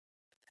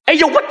Hey,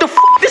 yo, what the f***?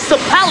 This is a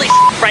pally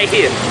right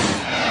here.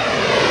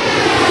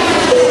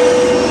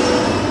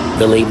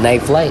 The late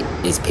night flight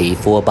is paid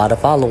for by the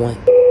following.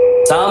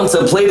 Time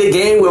to play the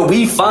game where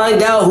we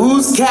find out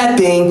who's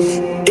capping.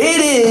 It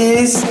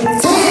is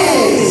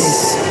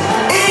This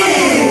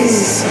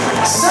Is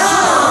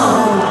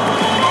Some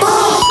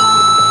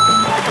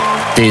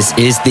Bullshit. This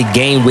is the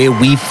game where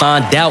we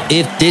find out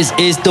if this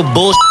is the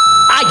bullshit.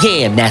 I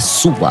am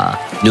Nasua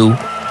New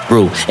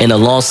Brew. And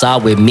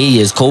alongside with me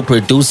is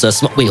co-producer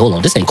wait, hold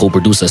on. This ain't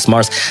co-producer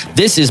Smarts.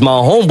 This is my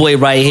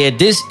homeboy right here.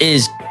 This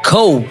is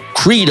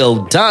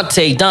Co-Credo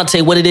Dante.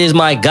 Dante, what it is,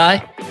 my guy?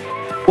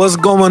 What's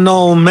going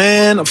on,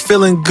 man? I'm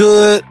feeling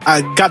good.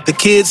 I got the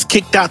kids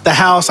kicked out the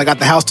house. I got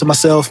the house to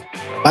myself.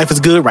 Life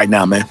is good right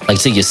now, man. Like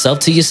to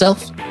yourself?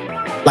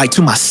 Like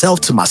to myself.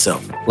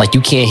 Like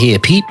you can't hear a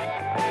peep?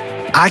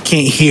 I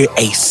can't hear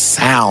a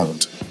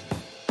sound.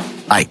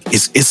 Like,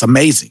 it's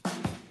amazing.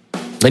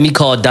 Let me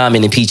call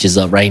Diamond and Peaches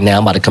up right now.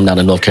 I'm about to come down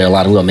to North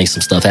Carolina. We're going to make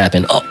some stuff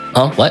happen.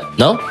 What?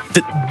 No?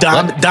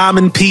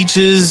 Diamond,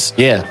 Peaches,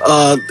 yeah.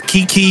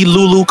 Kiki,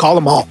 Lulu, call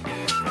them all.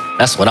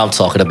 That's what I'm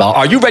talking about.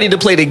 Are you ready to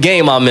play the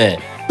game, my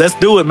man? Let's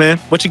do it, man.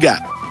 What you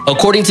got?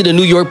 According to the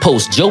New York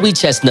Post, Joey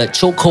Chestnut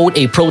chokehold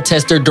a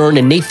protester during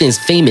the Nathan's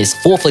famous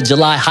 4th of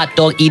July hot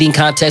dog eating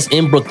contest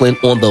in Brooklyn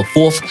on the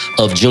 4th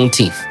of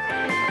Juneteenth.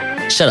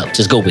 Shut up.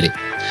 Just go with it.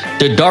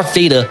 The Darth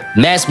Vader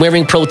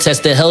mask-wearing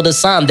protester held a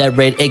sign that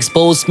read,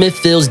 "Expose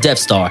Smithfield's Death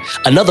Star."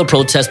 Another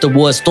protester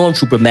wore a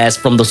stormtrooper mask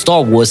from the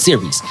Star Wars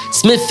series.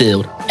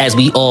 Smithfield, as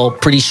we all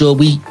pretty sure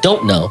we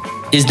don't know,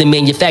 is the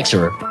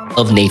manufacturer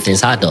of Nathan's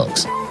hot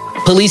dogs.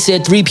 Police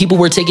said 3 people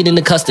were taken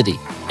into custody,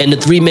 and the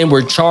 3 men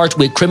were charged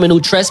with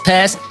criminal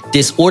trespass,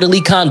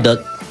 disorderly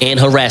conduct, and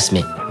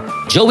harassment.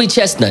 Joey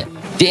Chestnut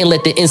didn't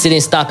let the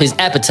incident stop his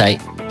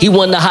appetite. He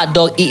won the hot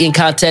dog eating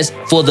contest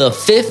for the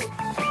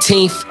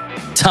 15th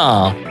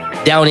time,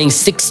 downing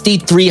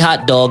 63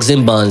 hot dogs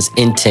and buns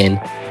in 10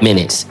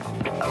 minutes.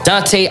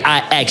 Dante, I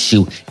ask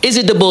you, is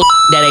it the bull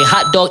that a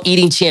hot dog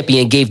eating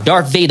champion gave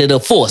Darth Vader the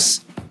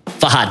force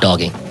for hot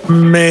dogging?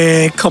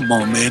 Man, come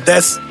on, man.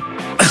 That's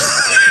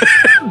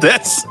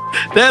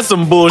that's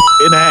some bullshit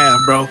and a half,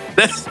 bro.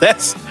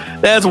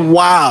 That's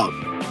wild.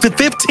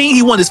 15?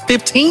 He won his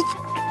 15th?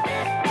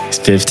 It's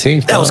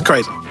 15th. That was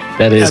crazy.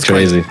 That is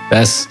crazy.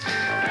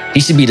 He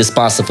should be the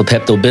sponsor for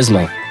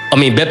Pepto-Bismol. I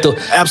mean,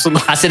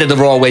 Absolutely. I said it the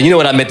wrong way. You know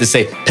what I meant to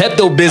say.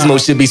 Pepto-Bismol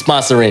should be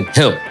sponsoring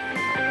him.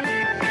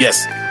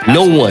 Yes.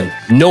 Absolutely.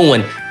 No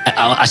one.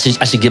 I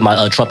should get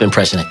my Trump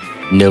impression.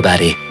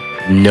 Nobody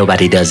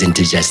does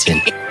indigestion.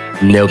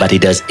 Nobody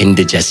does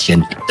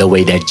indigestion the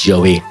way that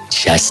Joey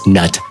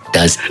Chestnut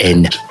does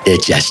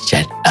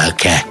indigestion.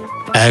 Okay.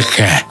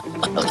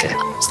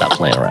 Stop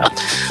playing around.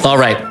 All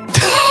right.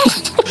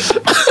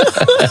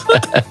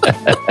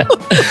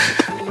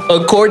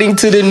 According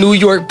to the New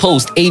York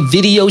Post, a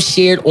video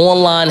shared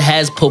online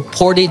has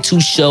purported to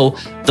show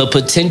the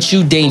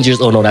potential dangers.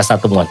 Oh no, that's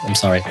not the one. I'm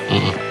sorry.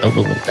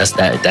 That's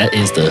that. That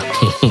is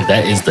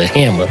the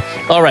hammer.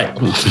 All right.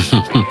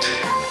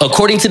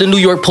 According to the New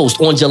York Post,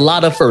 on July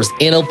the 1st,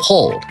 an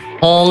appalled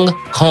Hong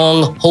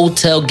Kong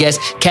hotel guest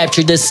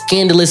captured a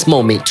scandalous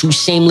moment. 2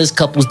 shameless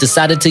couples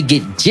decided to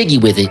get jiggy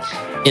with it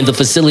in the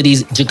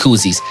facility's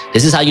jacuzzis.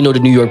 This is how you know the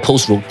New York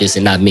Post wrote this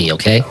and not me,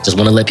 okay? Just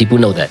want to let people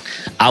know that.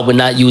 I would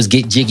not use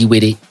get jiggy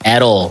with it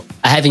at all.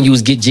 I haven't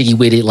used get jiggy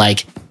with it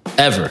like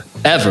ever.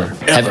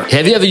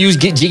 Have you ever used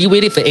get jiggy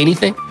with it for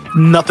anything?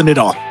 Nothing at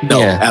all.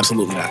 No,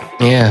 absolutely not.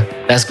 Yeah,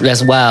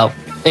 that's wild.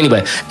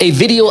 Anyway, a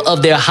video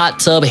of their hot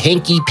tub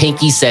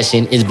hanky-panky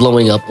session is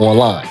blowing up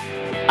online.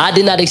 I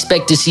did not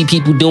expect to see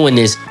people doing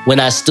this when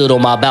I stood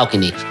on my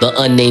balcony, the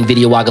unnamed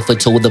videographer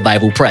told the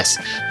Bible Press.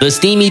 The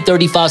steamy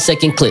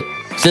 35-second clip,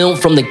 filmed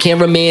from the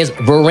cameraman's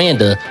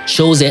veranda,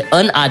 shows an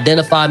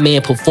unidentified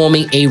man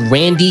performing a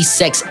randy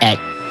sex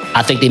act.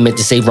 I think they meant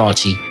to say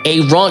raunchy. A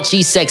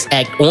raunchy sex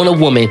act on a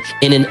woman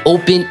in an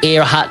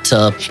open-air hot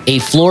tub, a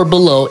floor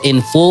below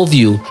in full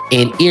view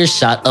and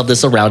earshot of the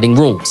surrounding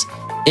rooms.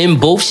 In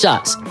both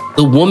shots,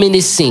 the woman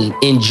is seen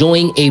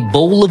enjoying a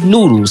bowl of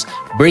noodles,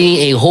 bringing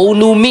a whole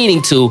new meaning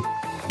to,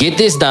 get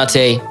this,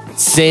 Dante,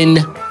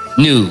 send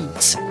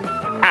nudes.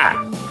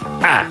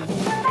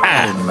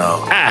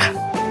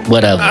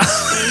 Whatever.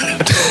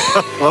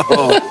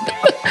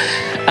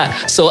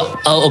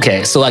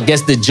 So I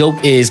guess the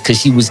joke is because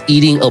she was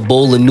eating a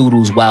bowl of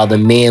noodles while the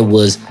man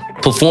was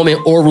performing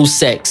oral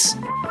sex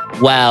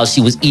while she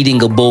was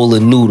eating a bowl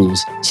of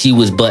noodles. She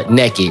was butt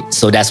naked.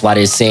 So that's why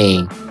they're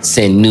saying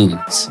send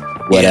nudes.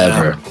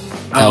 Whatever.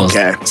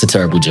 Yeah. It's a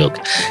terrible joke.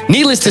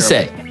 Needless to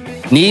say,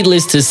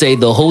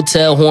 the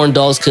hotel horn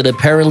dogs could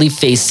apparently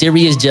face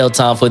serious jail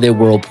time for their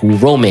whirlpool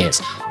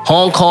romance.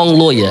 Hong Kong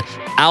lawyer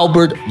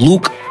Albert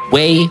Luke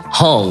Wei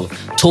Hung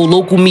told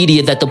local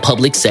media that the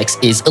public sex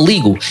is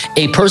illegal.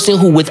 A person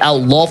who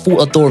without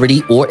lawful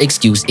authority or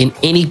excuse in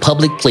any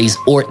public place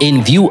or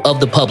in view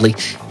of the public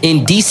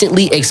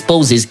indecently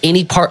exposes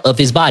any part of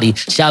his body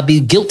shall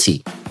be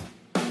guilty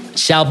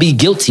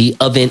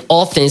of an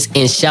offense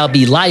and shall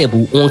be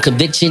liable on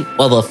conviction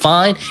of a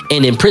fine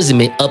and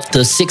imprisonment up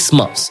to 6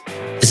 months.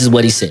 This is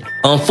what he said.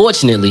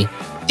 Unfortunately,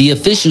 the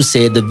official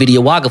said the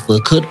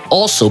videographer could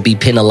also be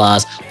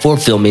penalized for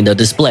filming the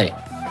display.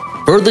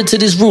 Further to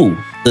this rule,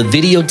 the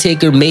video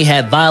taker may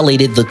have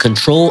violated the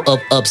Control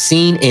of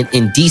Obscene and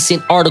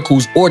Indecent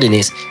Articles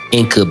Ordinance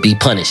and could be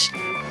punished.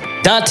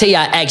 Dante,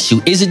 I ask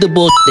you, is it the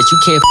bullshit that you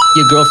can't f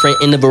your girlfriend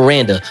in the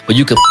veranda, but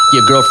you can f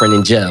your girlfriend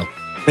in jail?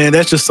 Man,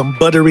 that's just some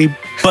buttery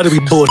bullshit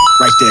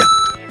right there.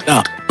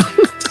 No.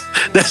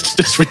 That's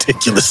just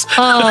ridiculous.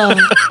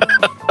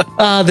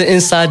 The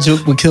inside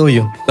joke will kill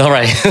you. All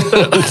right.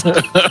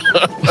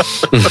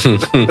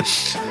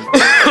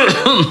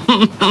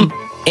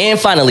 And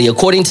finally,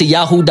 according to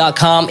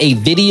Yahoo.com, a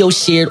video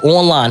shared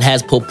online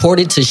has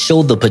purported to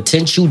show the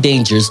potential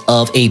dangers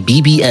of a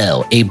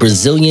BBL, a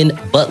Brazilian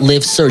butt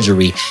lift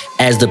surgery,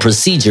 as the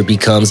procedure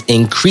becomes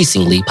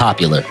increasingly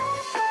popular.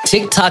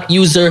 TikTok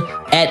user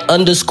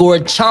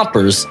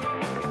 @_chompers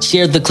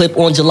shared the clip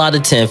on July the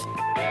 10th,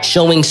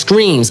 showing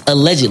screams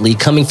allegedly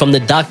coming from the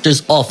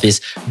doctor's office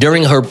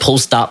during her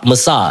post-op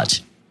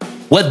massage.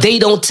 What they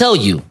don't tell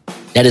you,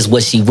 that is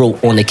what she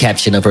wrote on the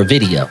caption of her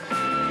video.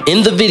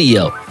 In the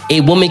video,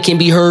 a woman can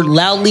be heard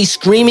loudly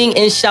screaming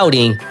and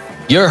shouting,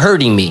 "You're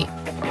hurting me."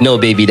 No,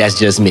 baby, that's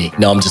just me.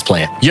 No, I'm just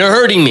playing. You're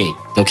hurting me,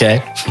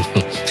 okay?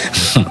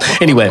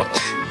 Anyway,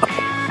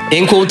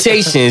 in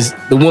quotations,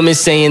 the woman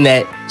saying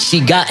that she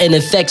got an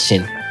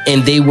infection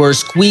and they were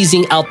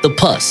squeezing out the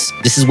pus.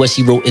 This is what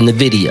she wrote in the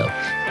video.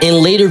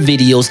 In later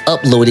videos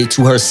uploaded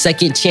to her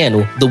second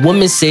channel, the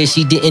woman said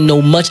she didn't know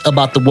much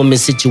about the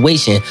woman's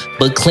situation,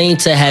 but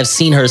claimed to have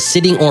seen her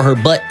sitting on her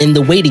butt in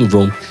the waiting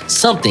room,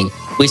 something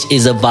which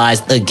is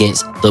advised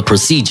against the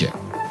procedure.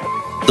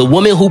 The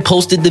woman who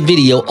posted the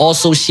video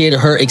also shared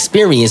her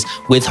experience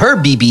with her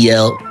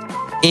BBL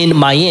in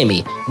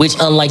Miami, which,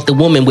 unlike the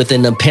woman with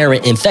an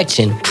apparent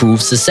infection,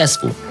 proved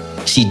successful.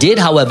 She did,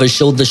 however,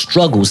 show the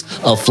struggles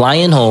of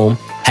flying home,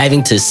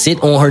 having to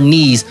sit on her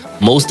knees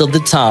most of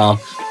the time.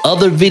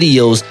 Other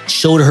videos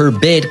showed her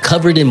bed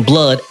covered in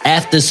blood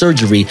after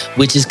surgery,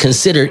 which is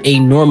considered a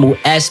normal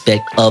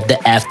aspect of the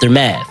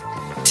aftermath.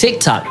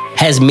 TikTok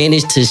has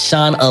managed to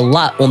shine a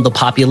lot on the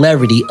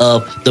popularity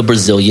of the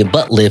Brazilian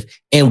butt lift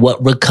and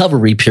what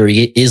recovery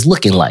period is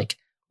looking like,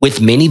 with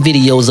many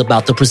videos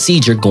about the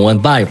procedure going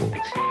viral.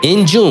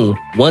 In June,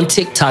 one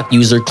TikTok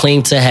user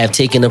claimed to have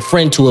taken a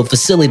friend to a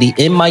facility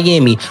in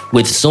Miami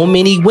with so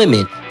many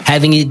women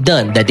having it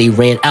done that they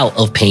ran out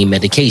of pain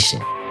medication.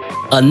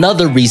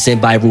 Another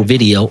recent viral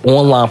video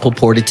online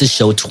purported to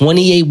show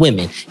 28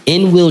 women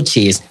in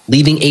wheelchairs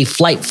leaving a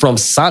flight from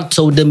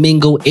Santo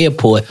Domingo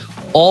Airport,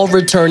 all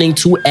returning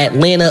to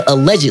Atlanta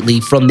allegedly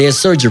from their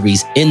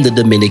surgeries in the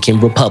Dominican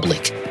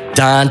Republic.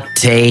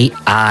 Dante,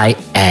 I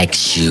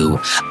ask you.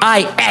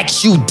 I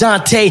ask you,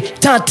 Dante.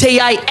 Dante,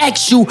 I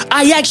ask you.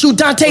 I ask you,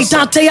 Dante.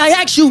 Dante, I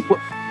ask you.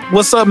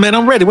 What's up, man?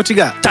 I'm ready. What you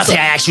got? Dante,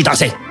 I ask you,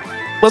 Dante.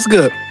 What's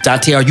good?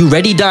 Dante, are you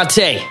ready,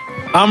 Dante?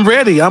 I'm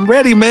ready,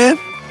 man.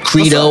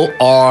 Credo,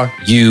 are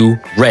you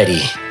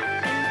ready?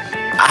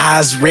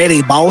 I's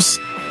ready, boss.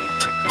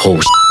 Oh,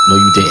 no,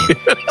 you didn't.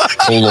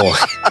 Hold on.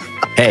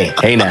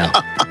 Hey now.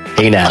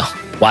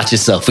 Watch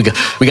yourself.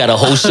 We got a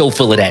whole show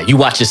full of that. You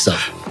watch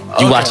yourself.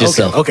 Watch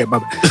yourself. Okay, my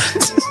bad.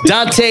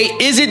 Dante,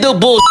 is it the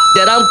bull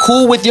that I'm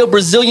cool with your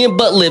Brazilian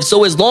butt lift,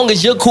 so as long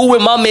as you're cool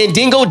with my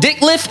Mandingo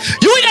dick lift,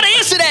 you ain't gotta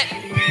answer that.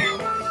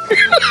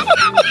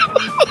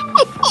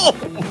 Oh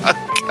my God.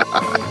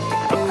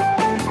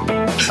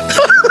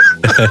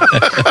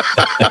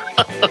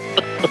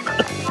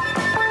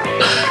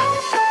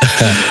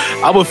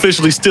 I'm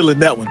officially stealing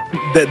that one.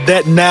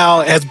 That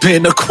now has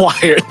been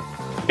acquired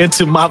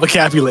into my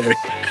vocabulary.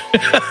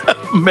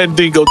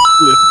 Mandingo lift.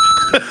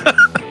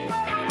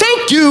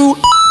 Thank you.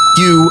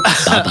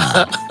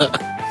 Bye-bye.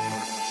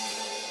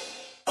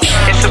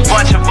 It's a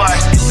bunch of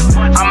us.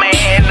 I'm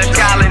in the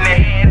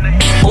colony.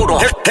 Hold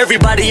on.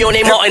 Everybody on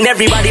their mountain,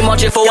 everybody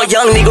marching for a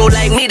young nigga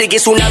like me to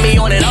get tsunami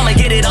on it. I'ma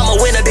get it, I'm a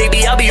winner,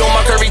 baby. I'll be on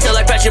my curry till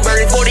I crash your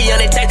bird 40 on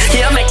attack.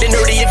 Yeah, I'm acting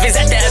nerdy if it's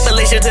at the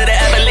Appalachian to the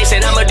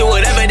Appalachian. I'ma do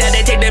whatever that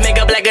they take to make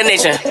a black a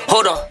nation.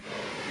 Hold on.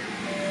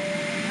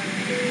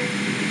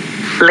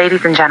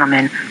 Ladies and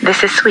gentlemen,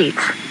 this is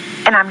Sweets,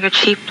 and I'm your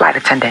chief flight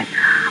attendant.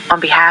 On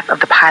behalf of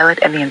the pilot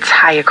and the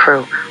entire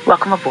crew,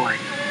 welcome aboard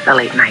the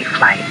late night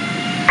flight.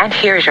 And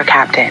here is your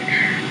captain,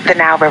 the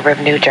Nile River of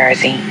New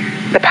Jersey,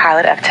 the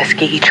pilot of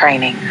Tuskegee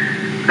Training,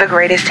 the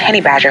greatest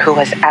honey badger who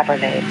has ever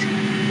lived,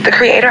 the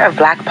creator of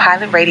Black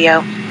Pilot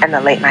Radio and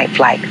the Late Night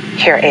Flight.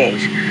 Here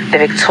is the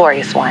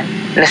victorious one,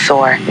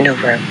 Nasor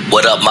Nuru.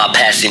 What up, my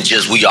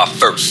passengers? We are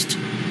first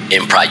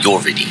in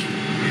priority.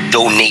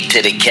 Donate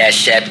to the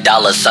Cash App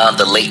 $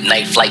 the Late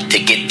Night Flight to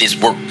get this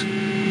work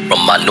from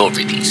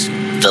minorities.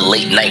 The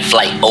Late Night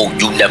Flight, oh,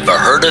 you never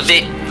heard of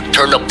it?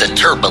 turn up the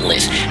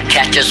turbulence.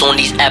 Catch us on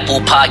these Apple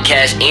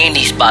Podcasts and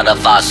these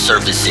Spotify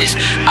services,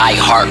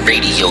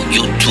 iHeartRadio,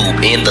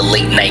 YouTube, and the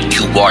late night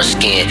QR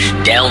scan.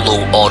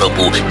 Download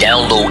Audible,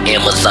 download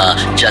Amazon,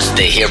 just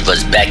to hear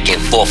us back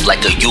and forth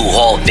like a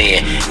U-Haul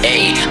van.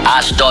 Hey,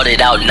 I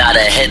started out not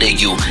ahead of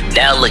you.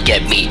 Now look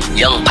at me,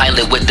 young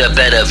pilot with a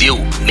better view,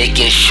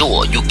 making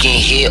sure you can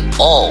hear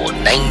all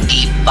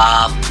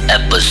 95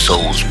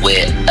 episodes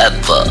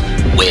wherever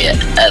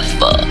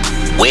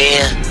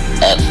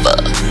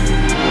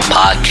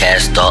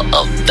podcasts are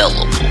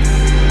available.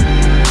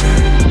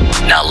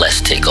 Now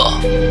let's take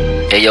off.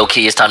 Hey, yo,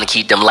 kid, it's time to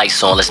keep them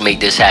lights on. Let's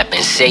make this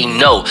happen. Say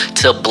no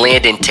to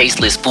bland and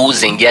tasteless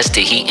foods and yes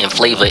to heat and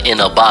flavor in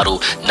a bottle.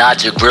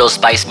 Naja Grill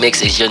Spice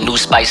Mix is your new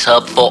spice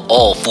hub for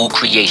all food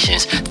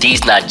creations.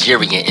 These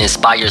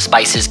Nigerian-inspired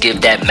spices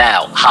give that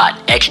mild,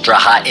 hot, extra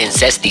hot, and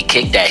zesty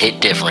kick that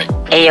hit different.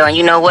 Hey, yo, and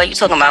you know what? You're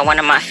talking about one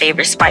of my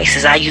favorite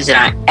spices. I use it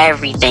on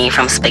everything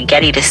from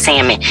spaghetti to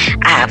salmon.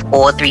 I have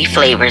all three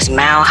flavors,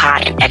 mild,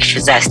 hot, and extra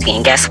zesty.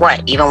 And guess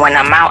what? Even when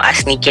I'm out, I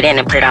sneak it in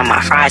and put it on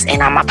my fries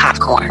and on my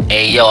popcorn.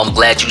 Hey, yo, I'm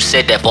glad you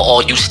said that. For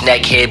all you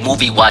snackhead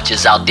movie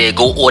watchers out there,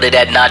 go order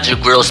that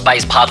Naja Grill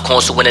Spice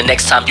popcorn so when the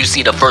next time you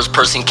see the first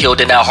person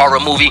killed in that horror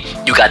movie,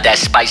 you got that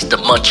spice to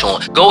munch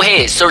on. Go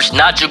ahead, search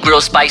Naja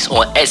Grill Spice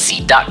on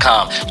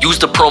Etsy.com. Use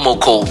the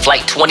promo code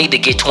FLIGHT20 to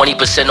get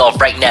 20%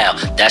 off right now.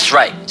 That's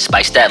right,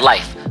 spice that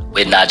life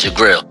with Naja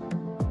Grill.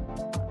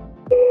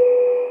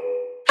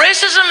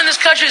 Racism in this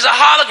country is a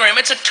hologram.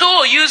 It's a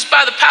tool used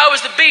by the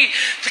powers that be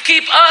to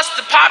keep us,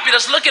 the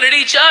populace, looking at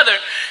each other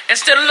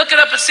instead of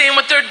looking up and seeing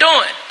what they're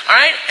doing. All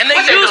right? And they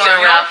use it,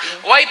 you know?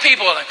 White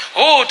people are like,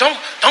 oh, don't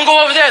go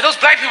over there. Those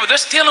black people,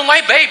 they're stealing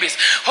white babies.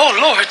 Oh,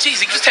 Lord,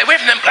 Jesus, you stay away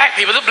from them black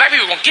people. Those black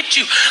people are going to get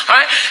you. All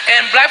right?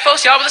 And black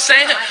folks, y'all were the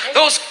same.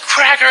 Those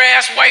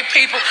cracker-ass white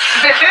people,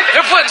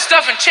 they're putting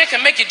stuff in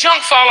chicken, make your junk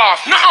fall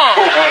off. Nuh-uh.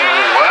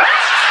 What?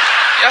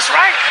 That's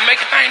right, and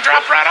make a thing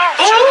drop right off.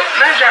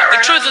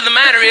 The truth of the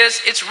matter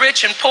is, it's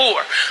rich and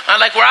poor.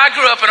 Like where I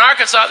grew up in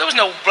Arkansas, there was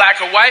no black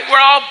or white. We're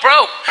all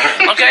broke,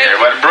 okay?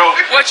 Everybody broke.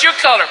 What's your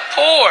color?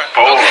 Poor.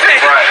 Poor,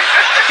 okay? right.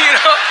 You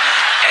know,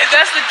 and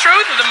that's the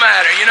truth of the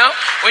matter, you know?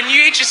 When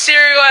you eat your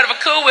cereal out of a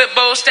Cool Whip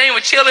bowl stained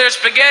with chili or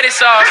spaghetti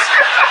sauce,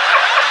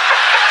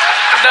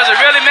 does it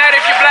really matter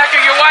if you're black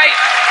or you're white?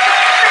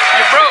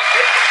 You're broke.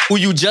 Who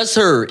you just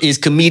heard is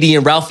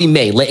comedian Ralphie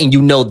May letting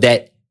you know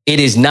that it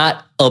is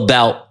not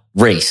about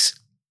race.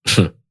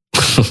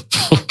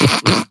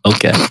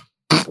 Okay.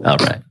 All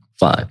right.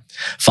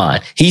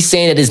 Fine. He's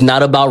saying that it's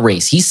not about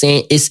race. He's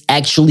saying it's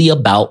actually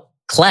about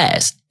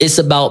class. It's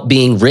about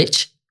being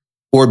rich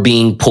or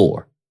being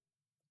poor.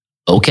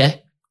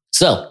 Okay.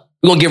 So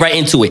we're going to get right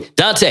into it.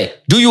 Dante,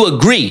 do you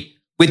agree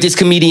with this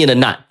comedian or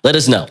not? Let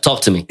us know.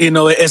 Talk to me. You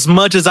know, as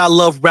much as I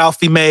love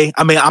Ralphie May,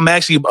 I mean, I'm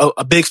actually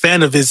a big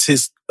fan of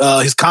his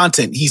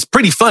content. He's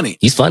pretty funny.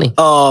 He's funny.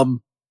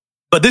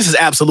 But this is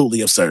absolutely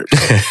absurd.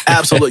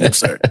 Absolutely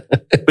absurd.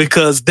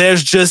 Because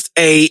there's just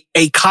a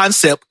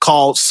concept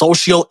called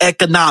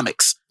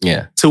socioeconomics.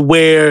 Yeah. To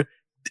where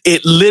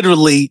it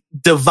literally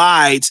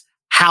divides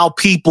how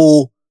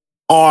people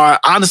are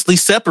honestly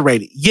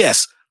separated.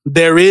 Yes,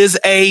 there is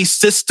a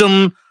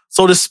system,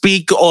 so to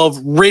speak, of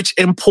rich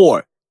and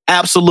poor.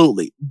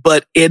 Absolutely.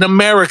 But in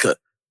America,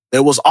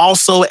 there was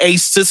also a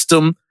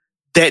system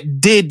that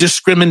did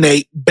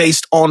discriminate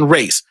based on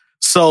race.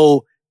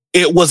 So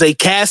it was a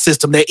caste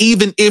system that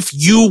even if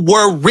you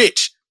were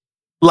rich,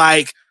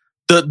 like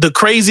the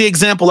crazy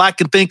example I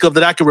can think of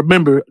that I can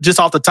remember just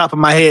off the top of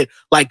my head,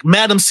 like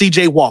Madam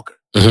C.J. Walker,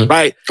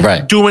 right?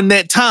 Right. During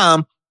that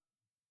time,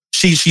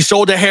 she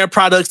sold her hair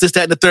products, this,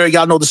 that, and the third.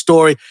 Y'all know the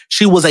story.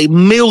 She was a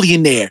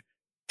millionaire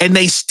and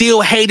they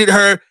still hated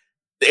her,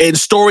 and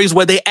stories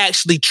where they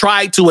actually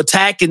tried to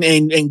attack and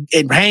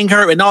hang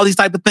her and all these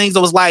type of things.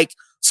 It was like,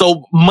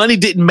 so money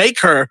didn't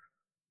make her,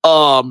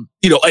 a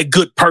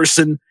good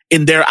person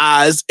in their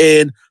eyes,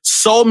 and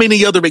so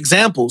many other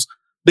examples,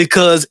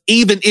 because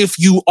even if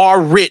you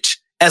are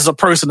rich as a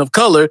person of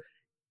color,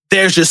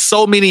 there's just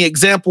so many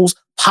examples,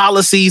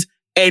 policies,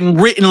 and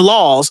written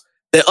laws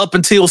that up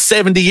until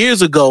 70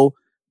 years ago,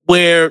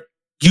 where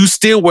you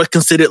still were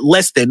considered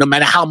less than, no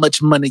matter how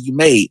much money you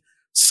made.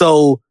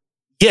 So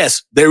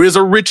yes, there is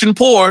a rich and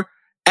poor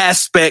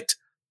aspect,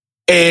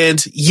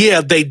 and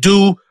yeah, they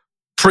do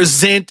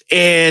present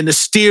and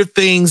steer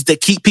things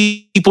that keep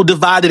people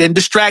divided and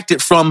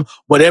distracted from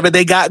whatever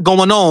they got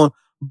going on.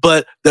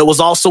 But there was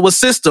also a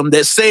system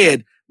that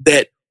said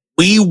that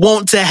we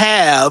want to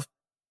have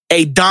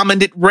a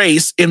dominant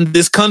race in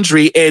this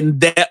country,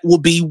 and that will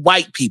be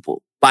white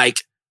people.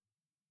 Like,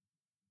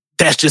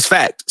 that's just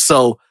fact.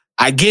 So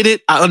I get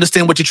it. I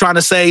understand what you're trying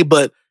to say,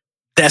 but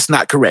that's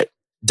not correct.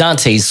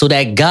 Dante, so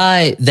that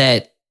guy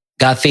that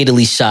got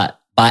fatally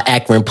shot by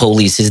Akron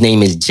police, his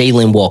name is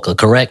Jayland Walker,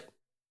 correct?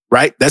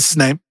 Right? That's his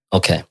name.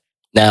 Okay.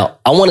 Now,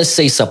 I want to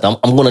say something.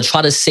 I'm going to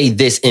try to say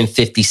this in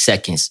 50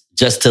 seconds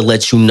just to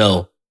let you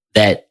know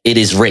that it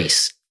is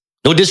race.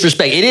 No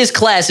disrespect. It is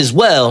class as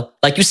well.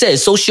 Like you said,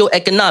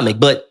 socioeconomic,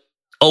 but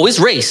it's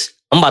race.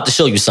 I'm about to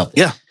show you something.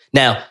 Yeah.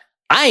 Now,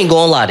 I ain't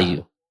going to lie to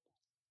you.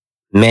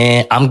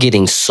 Man, I'm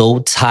getting so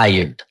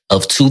tired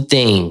of two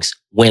things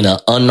when an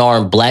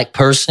unarmed black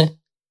person,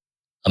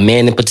 a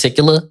man in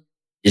particular,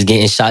 is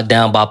getting shot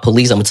down by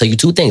police. I'm going to tell you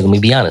two things. Let me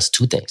be honest.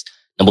 Two things.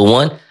 Number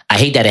one, I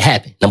hate that it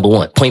happened. Number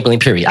one, point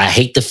blank period. I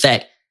hate the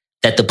fact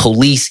that the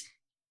police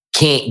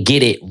can't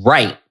get it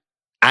right.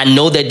 I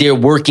know that they're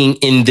working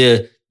in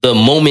the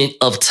moment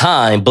of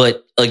time,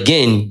 but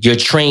again, you're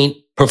trained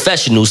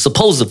professionals.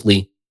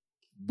 Supposedly,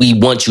 we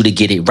want you to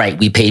get it right.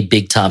 We pay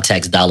big time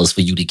tax dollars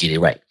for you to get it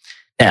right.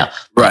 Now,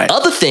 the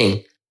other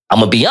thing, I'm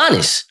going to be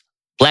honest.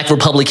 Black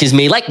Republicans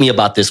may like me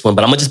about this one,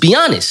 but I'm going to just be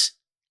honest.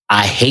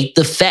 I hate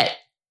the fact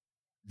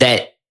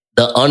that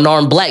the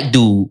unarmed black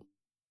dude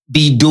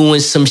be doing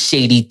some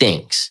shady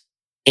things.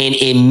 And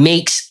it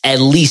makes at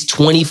least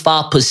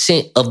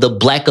 25% of the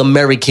Black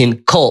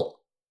American cult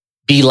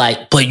be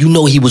like, but you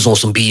know he was on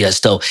some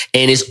BS though.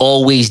 And it's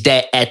always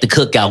that at the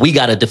cookout. We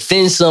got to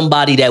defend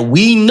somebody that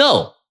we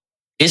know.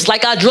 It's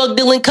like our drug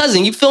dealing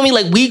cousin. You feel me?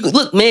 Like,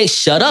 look, man,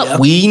 shut up. Yep.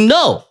 We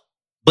know.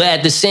 But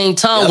at the same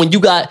time, when you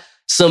got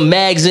some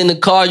mags in the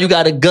car, you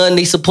got a gun,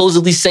 they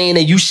supposedly saying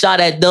that you shot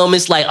at them.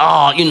 It's like,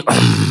 oh, you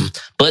know,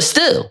 but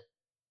still,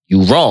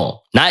 you wrong.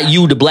 Not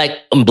you, the black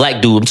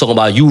dude. I'm talking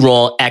about you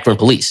wrong, Akron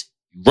police.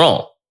 You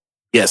wrong.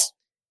 Yes.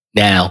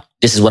 Now,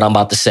 this is what I'm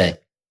about to say.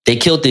 They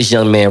killed this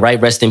young man, right?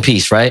 Rest in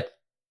peace, right?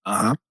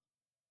 Uh-huh.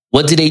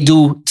 What did they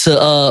do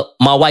to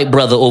my white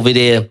brother over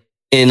there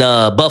in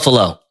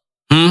Buffalo?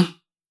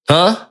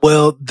 Huh?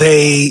 Well,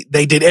 they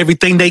did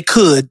everything they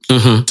could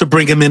to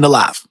bring him in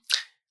alive.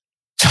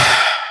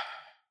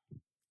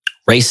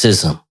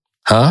 Racism,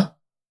 huh?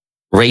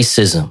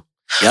 Racism.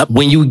 Yep.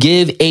 When you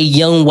give a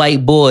young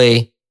white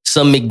boy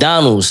some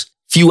McDonald's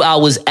few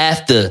hours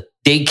after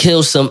they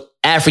kill some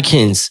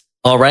Africans,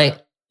 all right,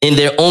 in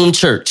their own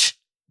church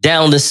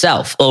down the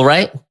South, all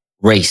right?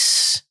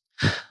 Race.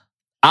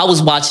 I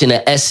was watching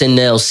an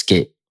SNL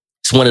skit.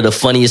 It's one of the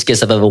funniest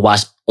skits I've ever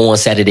watched on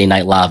Saturday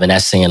Night Live, and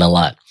that's saying a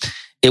lot.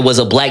 It was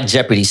a Black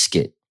Jeopardy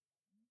skit.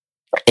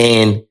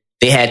 And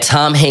they had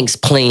Tom Hanks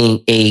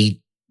playing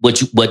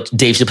what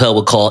Dave Chappelle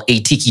would call a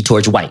tiki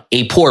torch white,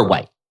 a poor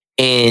white.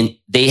 And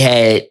they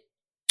had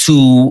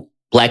two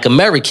Black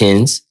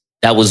Americans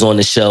that was on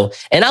the show.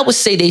 And I would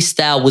say their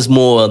style was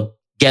more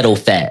ghetto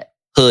fab,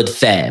 hood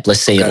fab.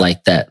 Let's say it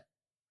like that.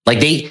 Like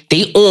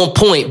they on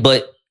point,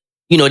 but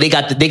you know, they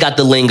got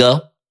the lingo,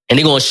 and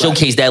they're going to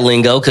showcase that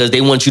lingo because they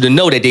want you to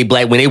know that they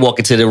black when they walk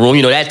into the room,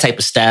 you know, that type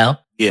of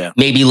style. Yeah.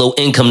 Maybe low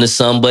income to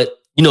some, but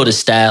you know the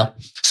style.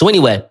 So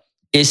anyway,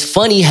 it's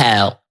funny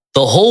how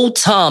the whole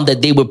time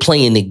that they were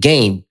playing the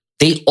game,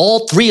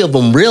 all three of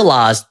them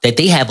realized that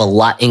they have a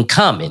lot in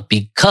common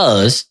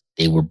because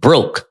they were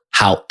broke.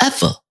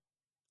 However,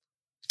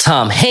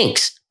 Tom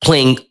Hanks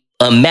playing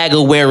a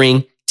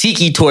MAGA-wearing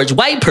tiki torch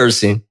white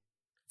person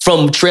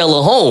from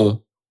Trailer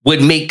Home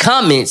would make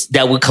comments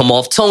that would come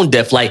off tone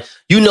deaf. Like,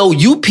 you know,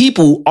 you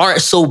people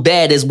aren't so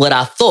bad as what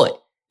I thought.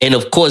 And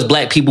of course,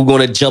 black people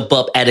going to jump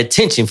up at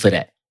attention for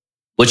that.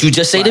 What you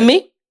just say to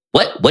me?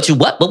 What?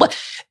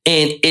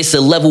 And it's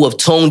a level of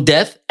tone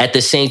deaf. At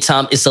the same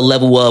time, it's a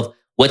level of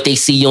what they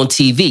see on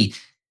TV.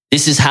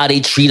 This is how they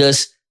treat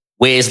us,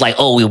 where it's like,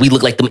 oh, we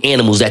look like them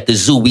animals at the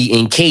zoo. We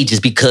in cages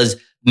because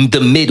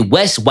the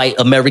Midwest white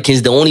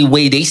Americans, the only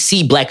way they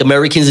see black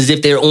Americans is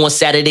if they're on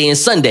Saturday and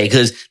Sunday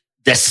because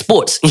that's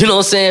sports. You know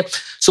what I'm saying?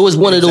 So it's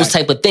one of those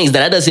type of things.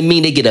 That doesn't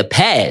mean they get a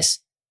pass.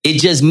 It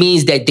just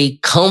means that they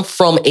come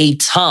from a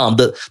time,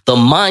 the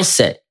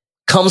mindset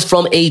comes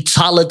from a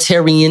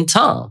totalitarian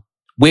time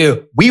where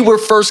we were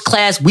first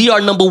class. We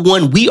are number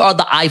one. We are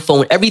the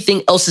iPhone.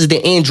 Everything else is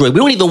the Android. We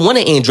don't even want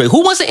an Android.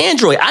 Who wants an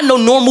Android? I know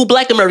normal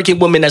black American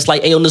women that's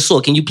like, hey, on the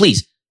soul, can you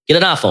please get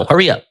an iPhone?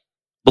 Hurry up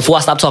before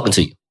I stop talking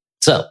to you.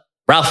 So,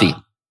 Ralphie,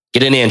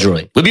 get an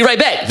Android. We'll be right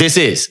back. This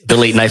is The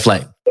Late Night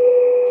Flight.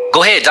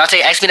 Go ahead,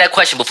 Dante. Ask me that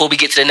question before we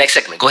get to the next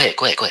segment. Go ahead.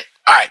 All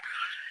right.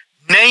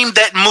 Name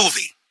that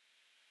movie.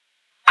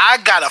 I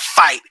gotta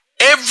fight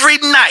every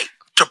night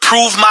to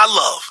prove my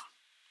love.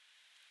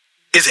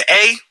 Is it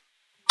A,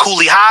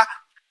 Coolie High,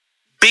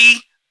 B,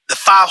 The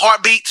 5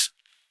 Heartbeats,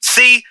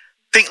 C,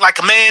 Think Like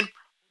a Man,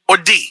 or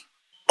D,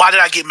 Why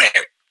Did I Get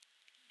Married?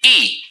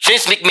 E,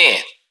 Vince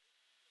McMahon.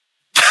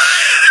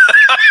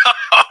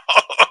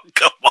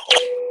 Come on.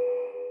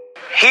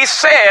 He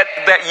said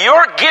that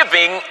your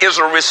giving is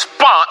a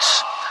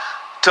response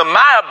to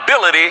my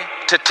ability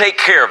to take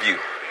care of you.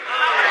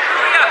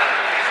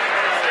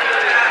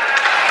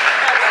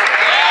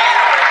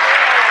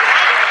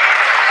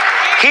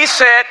 He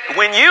said,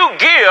 when you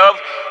give,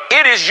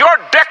 it is your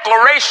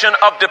declaration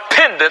of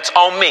dependence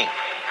on me.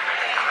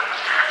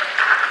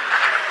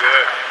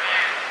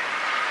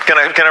 Can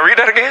I read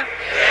that again?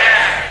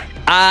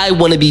 I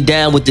want to be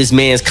down with this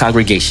man's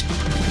congregation.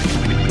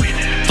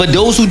 For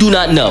those who do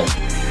not know,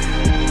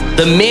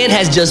 the man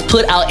has just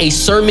put out a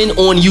sermon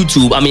on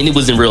YouTube. I mean, it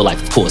was in real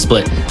life, of course,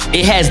 but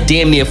it has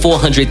damn near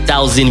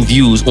 400,000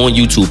 views on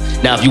YouTube.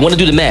 Now, if you want to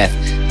do the math,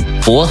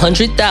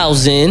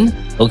 400,000,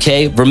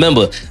 okay,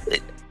 remember,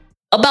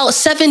 about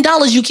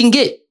 $7 you can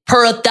get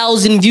per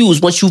 1,000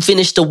 views once you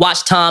finish the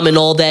watch time and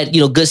all that,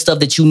 good stuff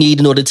that you need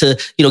in order to,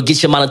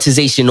 get your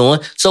monetization on.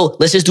 So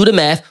let's just do the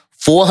math.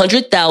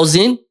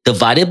 400,000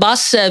 divided by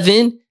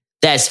 7.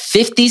 That's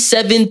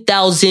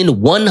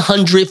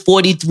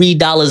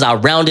 $57,143. I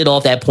rounded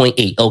off at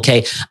 0.8.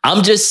 Okay.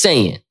 I'm just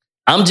saying.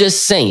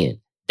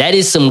 That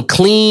is some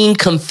clean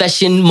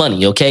confession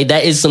money. Okay.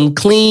 That is some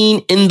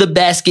clean in the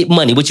basket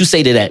money. What you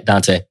say to that,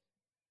 Dante?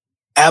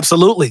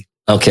 Absolutely.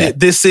 Okay.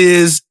 This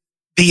is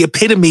the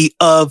epitome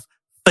of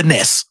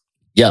finesse.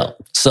 Yo.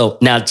 So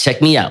now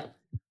check me out.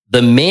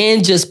 The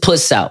man just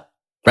puts out,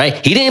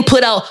 right? He didn't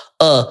put out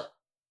a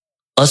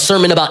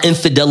sermon about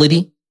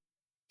infidelity.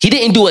 He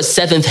didn't do a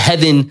Seventh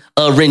Heaven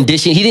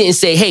rendition. He didn't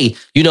say, hey,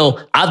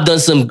 I've done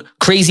some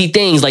crazy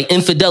things like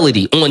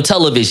infidelity on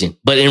television,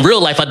 but in real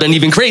life, I've done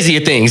even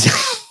crazier things.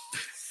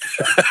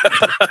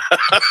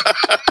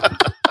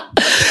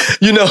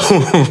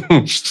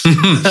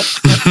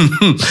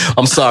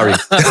 I'm sorry.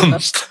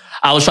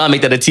 I was trying to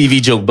make that a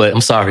TV joke, but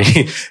I'm sorry.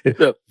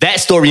 That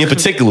story in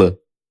particular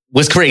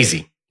was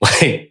crazy.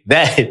 Like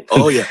that.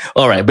 Oh, yeah.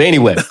 All right. But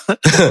anyway.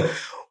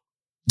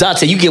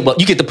 Dante, you get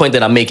the point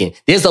that I'm making.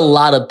 There's a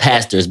lot of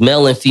pastors,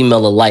 male and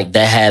female alike,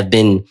 that have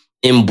been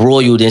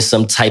embroiled in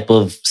some type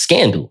of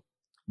scandal,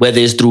 whether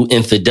it's through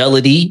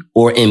infidelity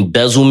or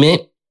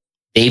embezzlement.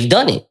 They've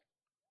done it.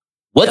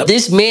 What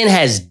this man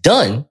has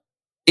done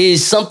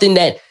is something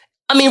that,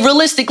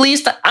 realistically,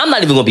 I'm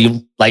not even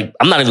going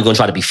to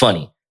try to be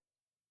funny.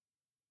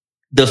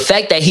 The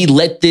fact that he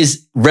let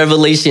this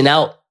revelation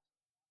out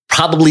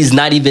probably is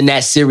not even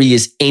that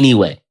serious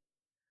anyway.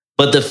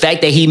 But the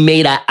fact that he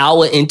made an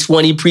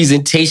 1:20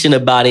 presentation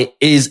about it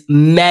is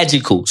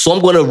magical. So I'm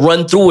going to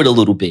run through it a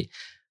little bit.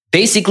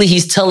 Basically,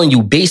 he's telling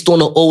you, based on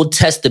the Old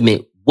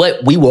Testament,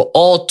 what we were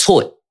all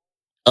taught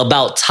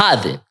about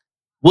tithing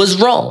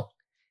was wrong.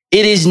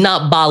 It is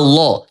not by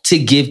law to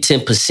give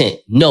 10%.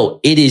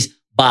 No, it is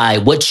by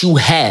what you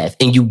have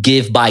and you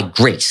give by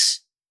grace.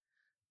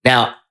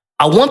 Now,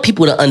 I want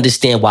people to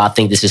understand why I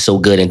think this is so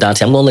good. And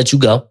Dante, I'm going to let you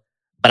go.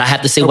 But I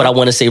have to say what I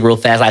want to say real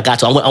fast. I got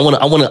to. I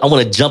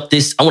want to jump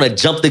this. I want to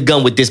jump the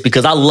gun with this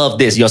because I love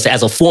this.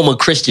 As a former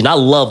Christian, I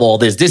love all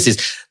this. This is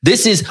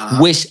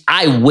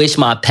I wish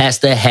my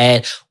pastor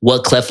had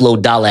what Creflo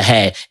Dollar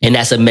had, and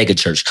that's a mega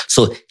church.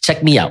 So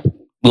check me out.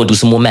 We're gonna do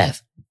some more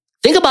math.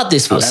 Think about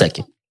this for a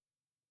second.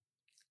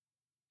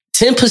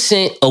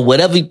 10% of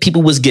whatever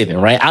people was given,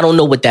 right? I don't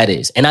know what that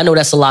is, and I know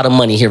that's a lot of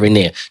money here and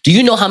there. Do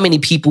you know how many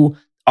people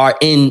are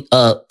in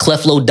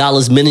Creflo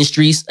Dollar's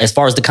ministries as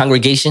far as the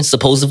congregation,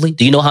 supposedly?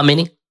 Do you know how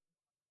many?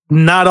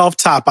 Not off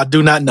top. I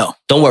do not know.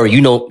 Don't worry.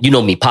 You know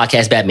me.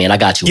 Podcast Batman. I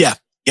got you. Yeah.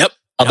 Yep.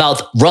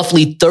 About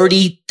roughly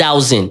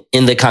 30,000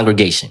 in the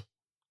congregation.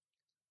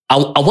 I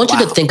want you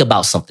to think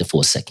about something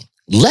for a second.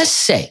 Let's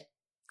say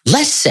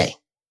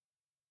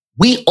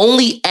we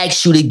only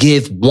ask you to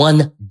give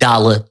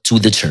 $1 to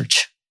the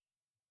church.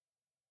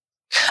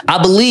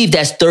 I believe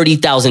that's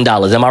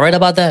 $30,000. Am I right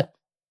about that?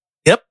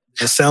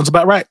 That sounds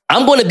about right.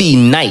 I'm going to be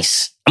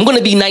nice.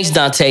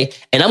 Dante.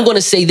 And I'm going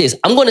to say this.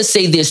 I'm going to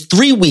say this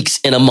 3 weeks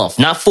in a month,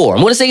 not 4.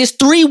 I'm going to say it's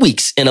 3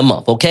 weeks in a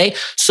month. Okay.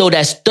 So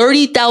that's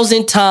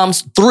 30,000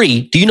 times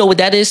 3. Do you know what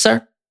that is,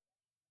 sir?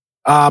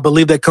 I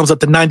believe that comes up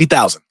to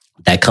 90,000.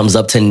 That comes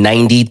up to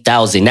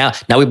 90,000. Now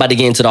we're about to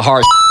get into the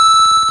hard.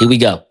 Here we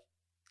go.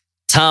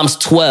 Times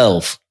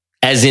 12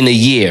 as in a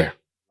year.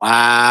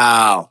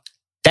 Wow.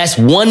 That's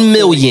 $1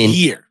 million. A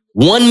year.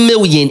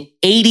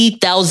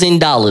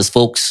 $1,080,000,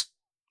 folks.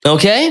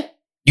 Okay?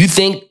 You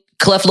think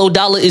Creflo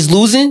Dollar is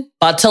losing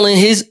by telling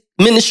his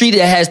ministry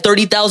that has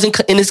 30,000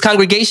 in his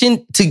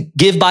congregation to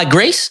give by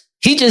grace?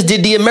 He just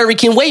did the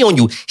American way on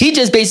you. He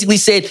just basically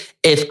said,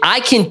 if I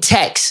can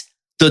tax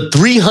the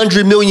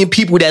 300 million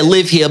people that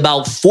live here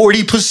about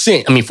 40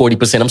 cents on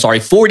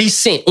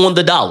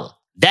the dollar.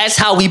 That's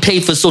how we pay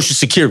for Social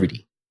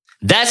Security.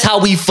 That's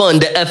how we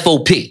fund the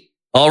FOP.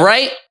 All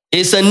right?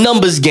 It's a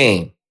numbers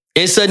game.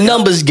 I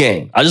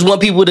just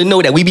want people to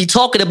know that. We be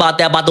talking about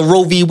that, about the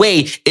Roe v.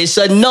 Wade. It's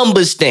a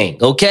numbers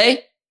thing,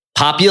 okay?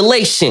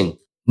 Population,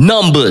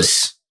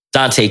 numbers.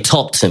 Dante,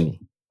 talk to me.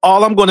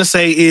 All I'm going to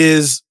say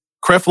is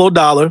Creflo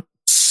Dollar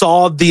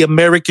saw the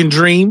American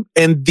dream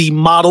and the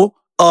model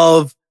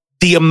of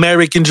the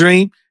American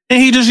dream,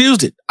 and he just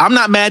used it. I'm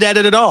not mad at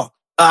it at all.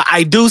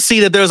 I do see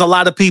that there's a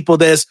lot of people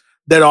that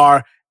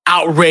are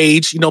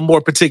outraged,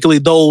 more particularly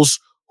those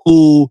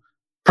who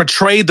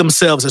portray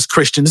themselves as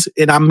Christians,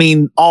 and I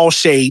mean all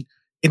shade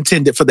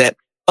intended for that.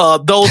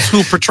 Those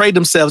who portray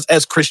themselves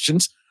as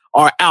Christians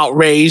are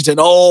outraged and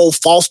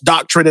false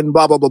doctrine and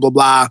blah, blah, blah, blah,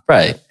 blah.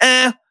 Right.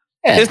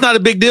 It's not a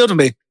big deal to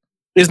me.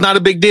 It's not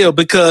a big deal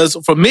because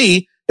for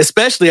me,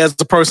 especially as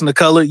a person of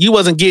color, you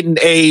wasn't getting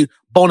a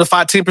bona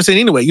fide 10%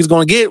 anyway. You was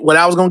going to get what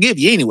I was going to give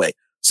you anyway.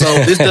 So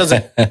this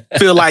doesn't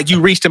feel like you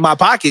reached in my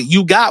pocket.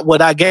 You got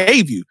what I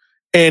gave you.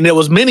 And there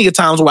was many a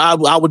times where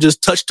I would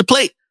just touch the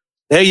plate.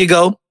 There you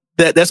go.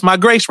 That's my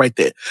grace right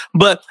there.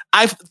 But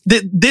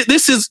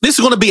this is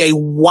going to be a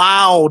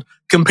wild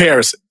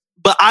comparison.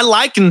 But I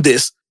liken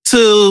this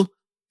to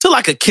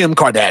like a Kim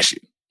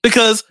Kardashian.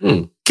 Because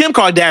Kim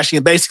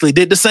Kardashian basically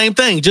did the same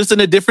thing, just in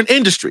a different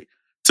industry,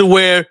 to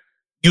where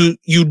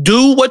you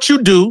do what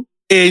you do,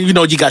 and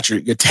you got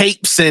your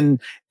tapes and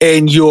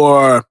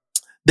the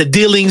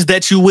dealings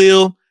that you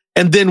will,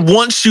 and then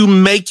once you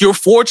make your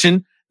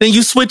fortune, then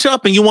you switch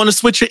up and you want to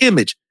switch your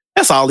image.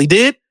 That's all he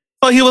did.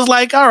 So he was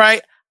like, all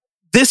right,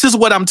 this is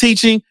what I'm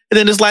teaching. And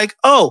then it's like,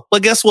 oh,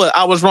 but guess what?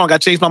 I was wrong. I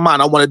changed my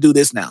mind. I want to do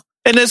this now.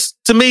 And this,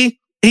 to me,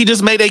 he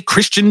just made a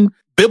Christian,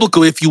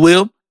 biblical, if you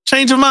will,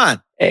 change of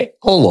mind. Hey,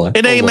 hold on.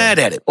 And they ain't mad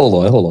at it. Hold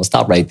on.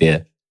 Stop right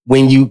there.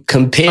 When you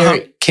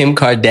compare Kim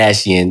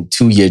Kardashian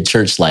to your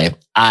church life,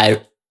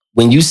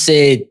 when you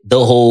said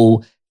the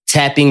whole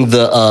tapping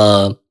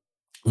the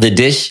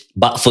dish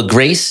for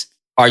grace,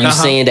 are you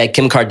saying that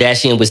Kim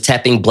Kardashian was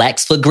tapping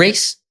blacks for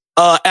grace?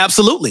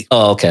 Absolutely.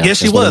 Oh, okay. Yes,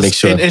 she was. Make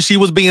sure. And she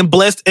was being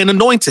blessed and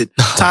anointed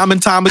time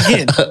and time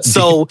again.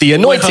 So the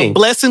anointing. When her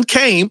blessing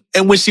came,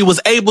 and when she was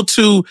able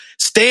to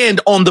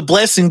stand on the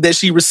blessing that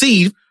she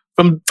received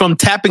from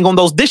tapping on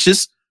those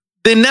dishes,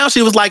 then now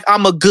she was like,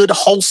 I'm a good,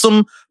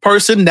 wholesome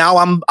person. Now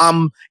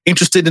I'm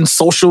interested in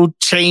social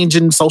change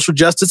and social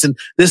justice and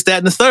this, that,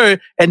 and the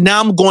third. And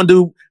now I'm going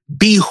to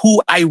be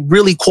who I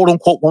really, quote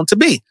unquote, want to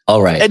be.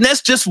 All right. And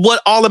that's just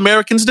what all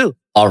Americans do.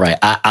 All right.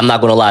 I'm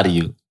not going to lie to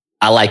you.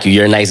 I like you.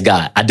 You're a nice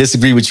guy. I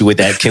disagree with you with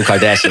that Kim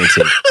Kardashian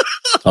thing.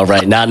 All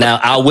right. Now,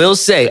 I will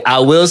say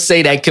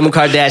that Kim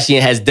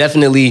Kardashian has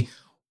definitely,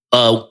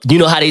 you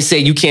know how they say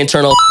you can't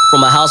turn off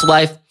from a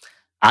housewife?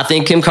 I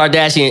think Kim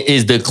Kardashian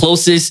is the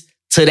closest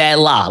to that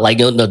lie. Like,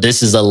 no,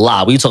 this is a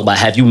lie. What are you talking about?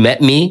 Have you met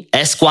me,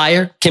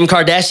 Esquire? Kim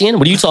Kardashian?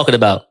 What are you talking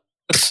about?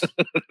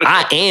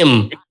 I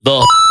am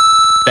the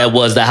that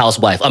was the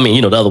housewife. I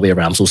mean, the other way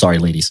around. I'm so sorry,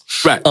 ladies.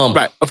 Right,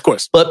 right, of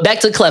course. But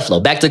back to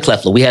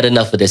Creflo. We had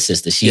enough of this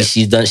sister.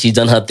 She's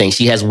done her thing.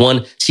 She has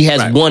won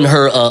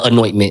her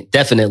anointment.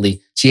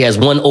 Definitely. She has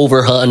won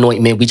over her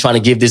anointment. We trying to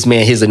give this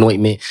man his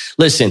anointment.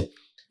 Listen,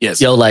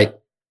 yes, like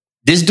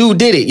this dude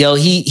did it.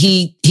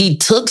 He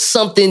took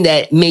something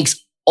that makes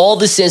all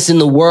the sense in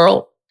the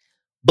world,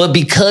 but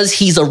because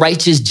he's a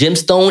righteous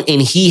gemstone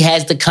and he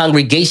has the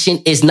congregation,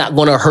 it's not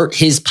going to hurt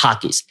his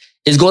pockets.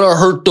 It's going to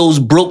hurt those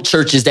broke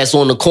churches that's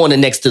on the corner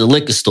next to the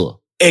liquor store.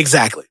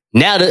 Exactly.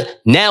 Now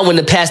when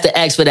the pastor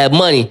asks for that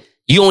money,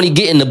 you only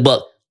getting the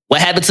buck. What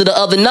happened to the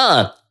other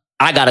 9?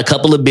 I got a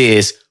couple of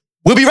beers.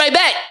 We'll be right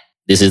back.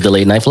 This is the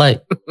Late Night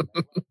Flight.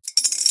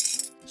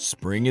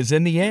 Spring is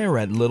in the air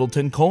at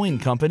Littleton Coin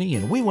Company,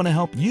 and we want to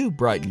help you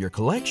brighten your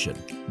collection.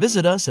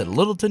 Visit us at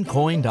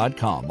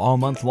littletoncoin.com all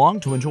month long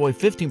to enjoy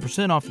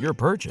 15% off your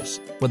purchase.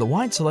 With a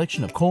wide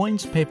selection of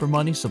coins, paper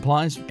money,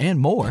 supplies, and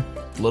more,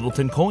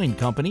 Littleton Coin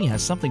Company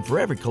has something for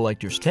every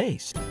collector's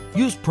taste.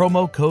 Use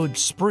promo code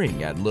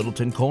SPRING at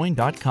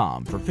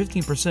littletoncoin.com for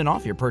 15%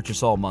 off your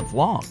purchase all month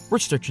long.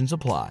 Restrictions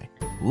apply.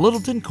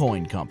 Littleton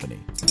Coin Company.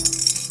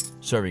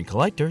 Serving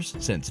collectors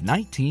since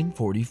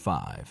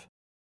 1945.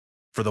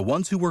 For the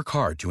ones who work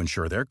hard to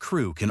ensure their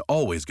crew can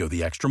always go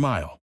the extra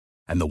mile,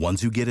 and the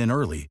ones who get in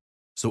early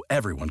so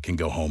everyone can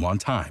go home on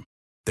time,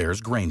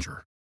 there's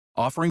Grainger,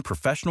 offering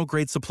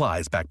professional-grade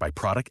supplies backed by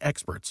product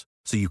experts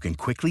so you can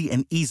quickly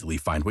and easily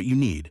find what you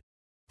need.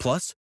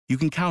 Plus, you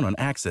can count on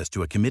access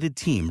to a committed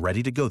team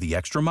ready to go the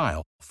extra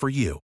mile for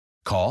you.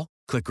 Call,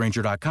 click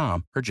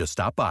Grainger.com, or just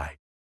stop by.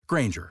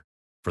 Grainger,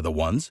 for the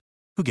ones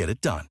who get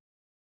it done.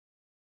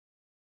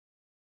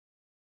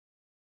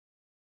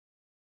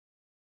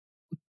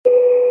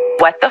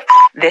 What the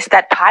This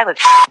that pilot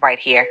right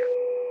here.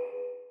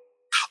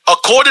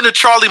 According to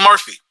Charlie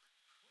Murphy,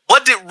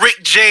 what did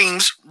Rick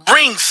James'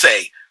 ring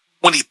say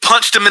when he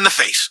punched him in the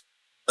face?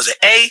 Was it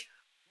A,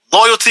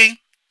 loyalty,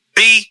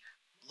 B,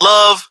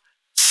 love,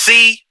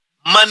 C,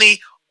 money,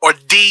 or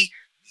D,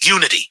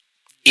 unity?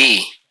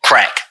 E,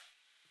 crack.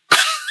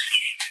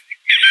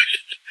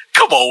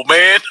 Come on,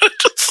 man.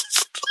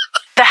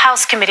 The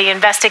House committee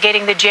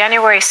investigating the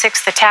January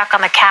 6th attack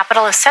on the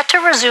Capitol is set to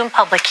resume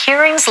public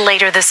hearings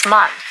later this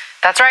month.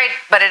 That's right,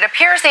 but it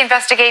appears the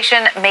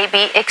investigation may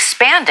be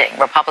expanding.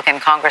 Republican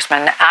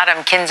Congressman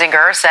Adam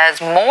Kinzinger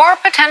says more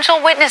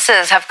potential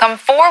witnesses have come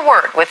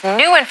forward with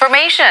new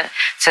information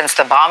since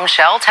the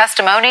bombshell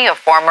testimony of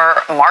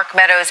former Mark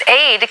Meadows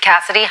aide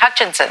Cassidy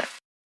Hutchinson.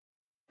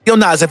 Yo,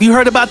 Nas, have you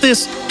heard about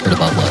this? Heard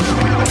about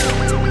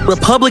what?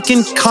 Republican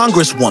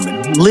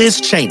Congresswoman Liz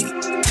Cheney,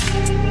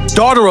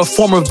 daughter of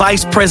former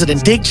Vice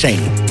President Dick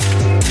Cheney,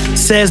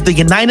 says the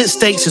United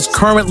States is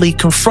currently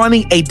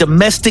confronting a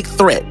domestic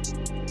threat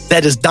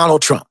that is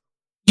Donald Trump.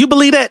 You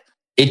believe that?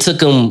 It took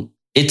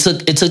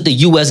the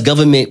U.S.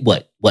 government,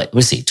 what? Let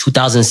me see,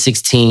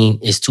 2016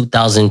 is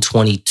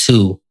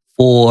 2022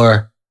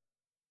 for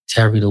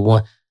Terry the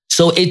One.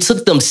 So it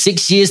took them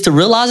 6 years to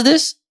realize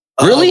this?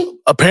 Really?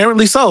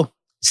 Apparently so.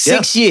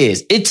 6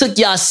 years. It took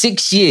y'all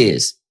 6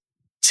 years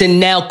to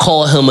now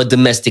call him a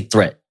domestic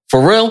threat.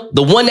 For real?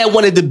 The one that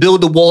wanted to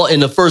build the wall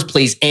in the first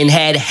place and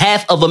had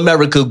half of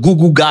America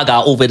goo-goo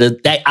gaga over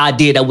that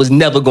idea that was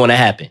never going to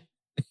happen.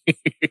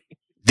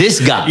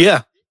 This guy.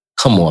 Yeah.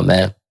 Come on,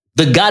 man.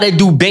 The guy that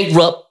do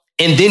bankrupt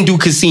and then do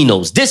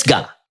casinos. This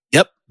guy.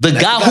 Yep.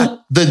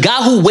 The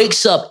guy who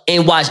wakes up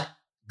and watch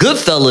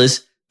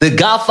Goodfellas, The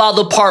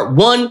Godfather Part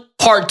 1,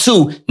 Part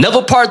 2,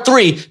 never Part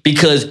 3,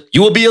 because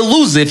you will be a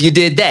loser if you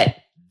did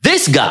that.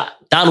 This guy,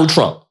 Donald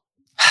Trump.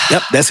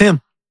 Yep, that's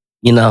him.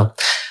 You know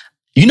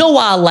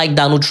why I like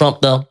Donald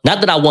Trump, though?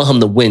 Not that I want him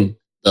to win.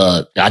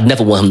 I'd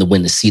never want him to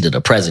win the seat of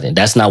the president.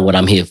 That's not what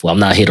I'm here for. I'm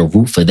not here to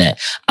root for that.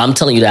 I'm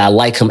telling you that I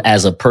like him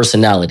as a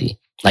personality.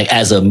 Like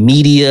as a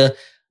media,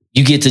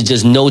 you get to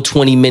just know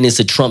 20 minutes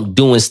of Trump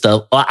doing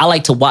stuff. I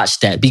like to watch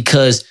that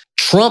because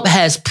Trump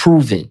has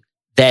proven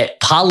that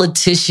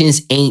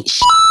politicians ain't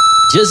shit.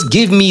 Just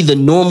give me the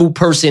normal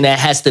person that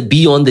has to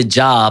be on the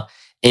job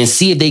and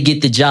see if they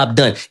get the job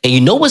done. And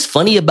you know what's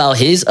funny about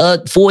his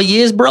 4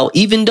 years, bro?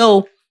 Even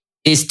though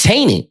it's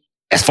tainted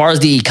as far as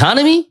the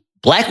economy,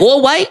 black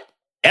or white,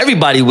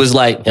 everybody was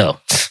like, yo,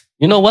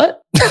 you know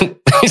what?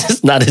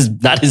 It's not as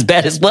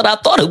bad as what I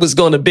thought it was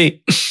going to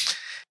be.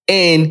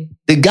 And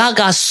the guy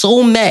got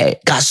so mad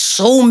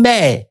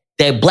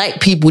that black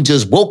people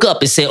just woke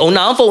up and said, oh,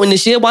 I'm voting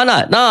this year. Why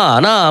not? Nah,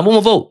 I'm going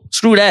to vote.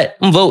 Screw that.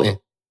 I'm voting.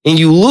 And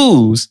you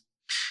lose.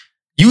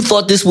 You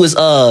thought this was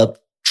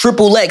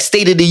Triple X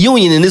State of the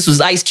Union and this was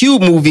Ice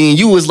Cube movie. And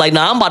you was like,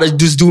 nah, I'm about to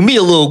just do me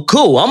a little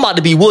cool. I'm about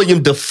to be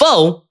William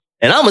Dafoe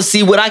and I'm going to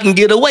see what I can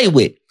get away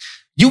with.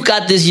 You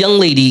got this young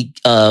lady,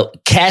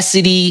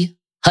 Cassidy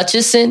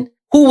Hutchinson,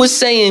 who was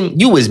saying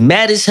you was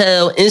mad as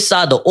hell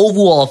inside the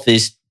Oval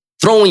Office,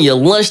 throwing your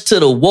lunch to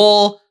the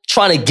wall,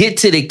 trying to get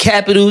to the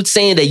Capitol,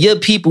 saying that your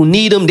people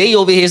need them. They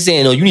over here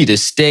saying, oh, you need to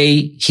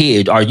stay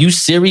here. Are you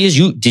serious?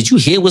 Did you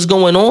hear what's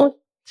going on?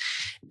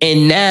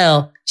 And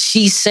now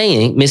she's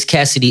saying, Miss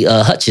Cassidy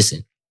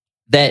Hutchinson,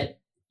 that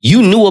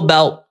you knew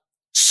about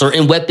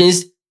certain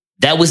weapons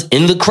that was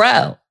in the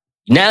crowd.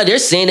 Now they're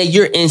saying that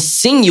you're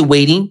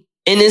insinuating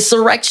an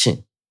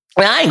insurrection.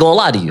 I ain't gonna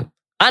lie to you.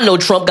 I know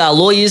Trump got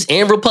lawyers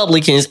and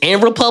Republicans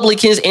and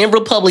Republicans and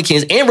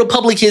Republicans and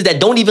Republicans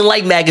that don't even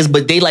like MAGAs,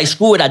 but they like,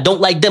 screw it, I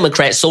don't like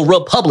Democrats. So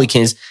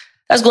Republicans,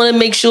 that's going to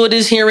make sure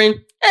this hearing,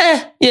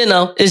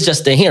 it's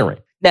just a hearing.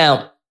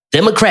 Now,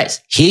 Democrats,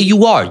 here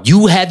you are.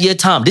 You have your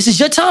time. This is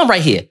your time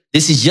right here.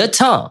 This is your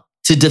time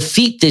to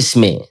defeat this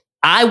man.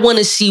 I want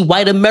to see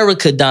white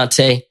America,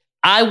 Dante.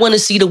 I want to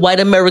see the white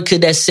America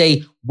that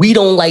say, we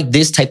don't like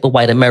this type of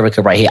white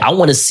America right here. I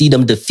want to see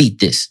them defeat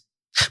this.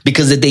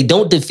 Because if they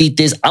don't defeat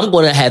this, I'm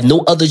going to have no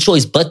other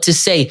choice but to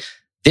say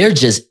they're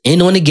just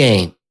in on the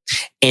game.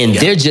 And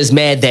they're just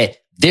mad that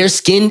their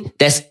skin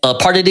that's a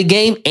part of the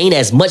game ain't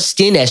as much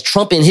skin as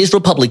Trump and his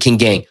Republican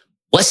gang.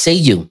 What say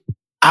you?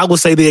 I would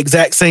say the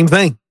exact same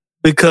thing.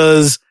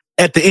 Because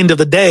at the end of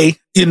the day,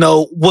 you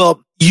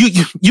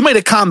made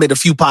a comment a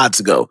few pods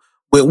ago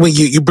when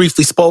you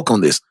briefly spoke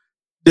on this.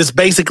 This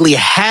basically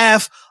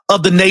half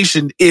of the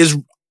nation is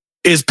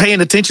paying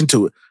attention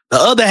to it. The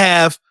other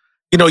half,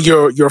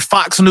 your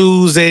Fox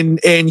News and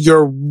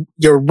your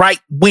right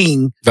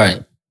wing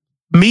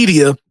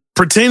media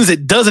pretends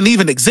it doesn't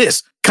even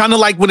exist. Kind of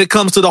like when it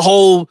comes to the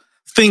whole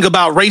thing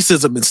about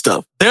racism and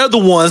stuff. They're the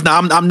ones. Now,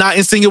 I'm not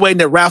insinuating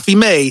that Ralphie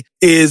May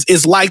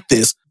is like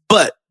this,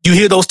 but you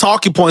hear those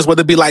talking points where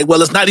they'd be like,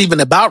 well, it's not even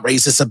about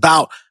race. It's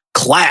about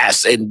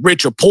class and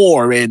rich or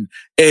poor. And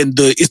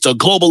it's a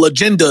global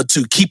agenda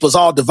to keep us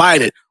all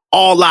divided.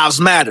 All lives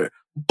matter.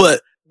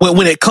 But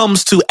when it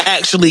comes to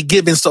actually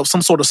giving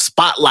some sort of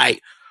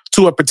spotlight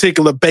to a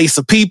particular base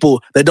of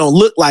people that don't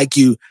look like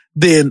you,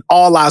 then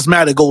all lives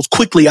matter goes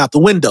quickly out the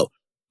window.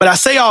 But I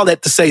say all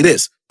that to say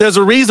this. There's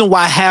a reason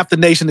why half the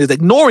nation is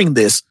ignoring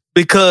this,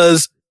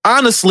 because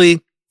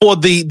honestly, for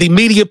the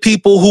media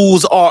people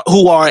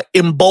who are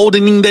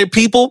emboldening their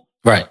people,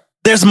 right?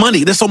 There's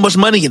money. There's so much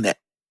money in that.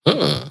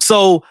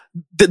 So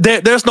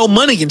there's no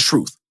money in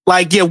truth.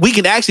 Like, yeah, we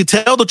can actually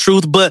tell the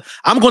truth, but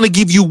I'm going to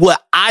give you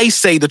what I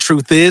say the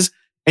truth is,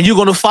 and you're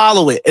going to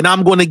follow it. And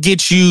I'm going to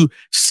get you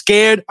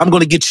scared. I'm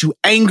going to get you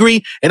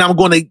angry, and I'm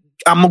going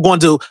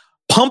to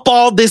pump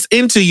all this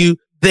into you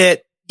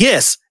that,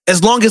 yes,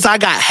 as long as I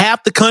got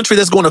half the country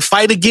that's going to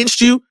fight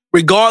against you,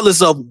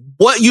 regardless of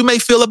what you may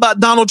feel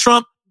about Donald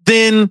Trump,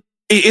 then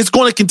it's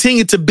going to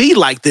continue to be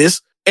like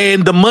this,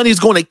 and the money's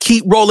going to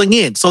keep rolling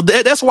in. So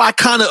that's why I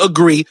kind of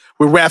agree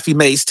with Ralphie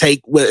May's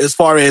take as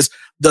far as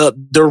the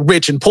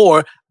rich and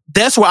poor.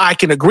 That's where I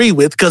can agree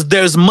with, because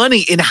there's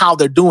money in how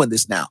they're doing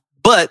this now.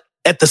 But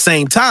at the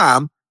same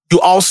time, you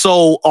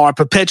also are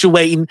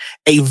perpetuating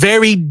a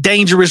very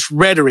dangerous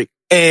rhetoric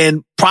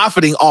and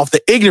profiting off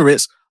the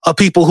ignorance of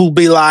people who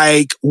be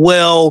like,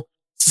 well,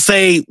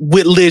 say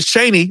with Liz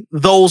Cheney,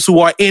 those who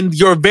are in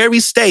your very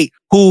state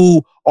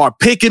who are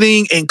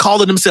picketing and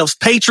calling themselves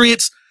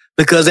patriots,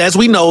 because as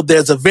we know,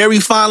 there's a very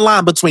fine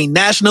line between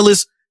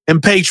nationalists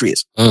and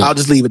patriots. I'll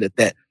just leave it at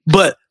that.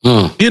 But,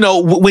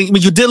 when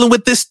you're dealing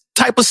with this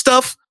type of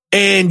stuff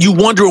and you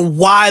wondering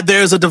why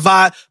there's a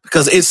divide,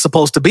 because it's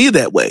supposed to be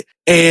that way.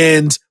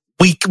 And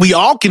we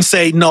all can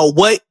say, no,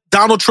 what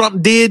Donald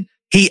Trump did,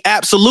 he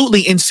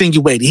absolutely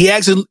insinuated. He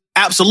actually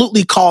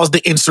absolutely caused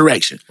the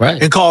insurrection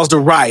and caused the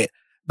riot.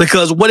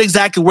 Because what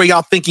exactly were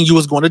y'all thinking you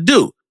was going to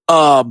do?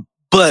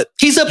 But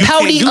he's a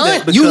pouty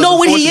aunt. You know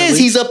what he is.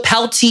 He's a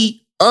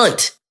pouty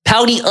aunt.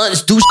 Pouty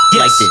aunts do shit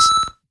like this.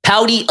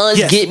 Pouty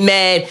aunts get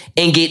mad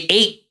and get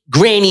 8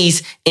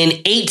 grannies and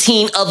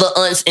 18 other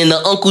aunts and the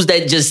uncles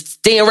that just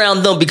stay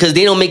around them because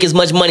they don't make as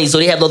much money, so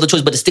they have no other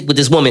choice but to stick with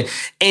this woman.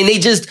 And they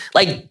just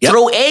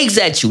throw eggs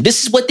at you.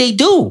 This is what they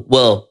do.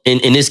 Well,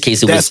 in this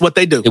case, that's what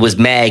they do. It was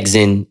mags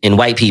and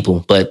white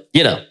people. But,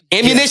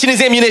 ammunition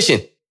is ammunition.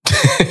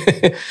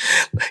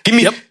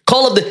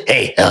 Call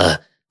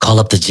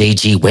up the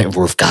JG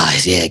Wentworth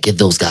guys. Yeah, get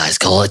those guys.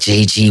 Call it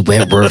JG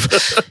Wentworth.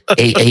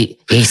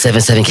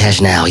 877 cash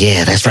now.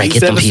 Yeah, that's right. Get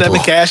them people.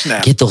 Cash now.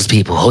 Get those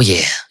people. Oh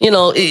yeah.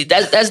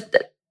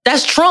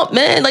 That's Trump,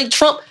 man. Like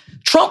Trump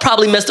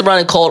probably messed around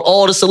and called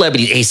all the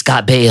celebrities. Hey,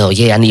 Scott Baio.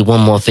 Yeah, I need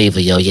one more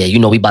favor, yo.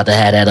 Yeah, we about to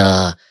have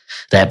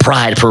that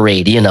pride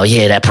parade.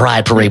 That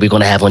pride parade we're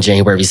gonna have on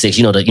January 6th.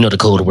 You know the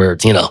code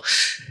words. And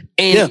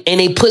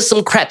they put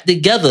some crap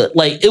together.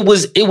 Like it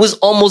was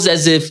almost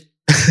as if.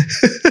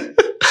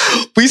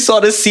 We saw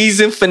the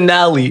season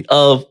finale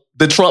of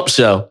the Trump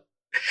show.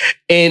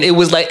 And it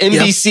was like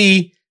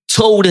NBC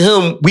told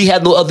him we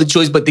had no other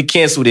choice but to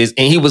cancel this.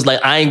 And he was like,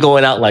 I ain't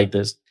going out like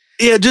this.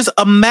 Yeah, just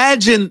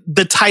imagine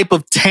the type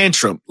of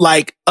tantrum.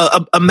 Like,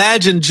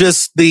 imagine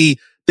just the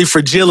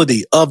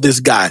fragility of this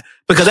guy.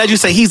 Because as you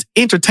say, he's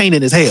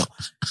entertaining as hell.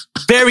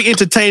 Very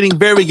entertaining,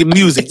 very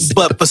amusing.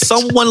 But for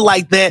someone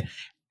like that,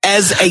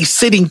 as a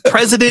sitting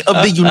president of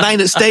the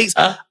United States,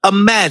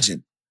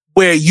 imagine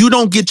where you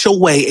don't get your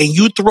way and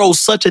you throw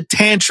such a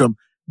tantrum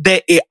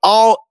that it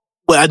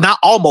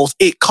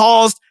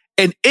caused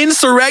an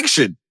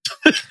insurrection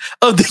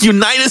of the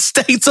United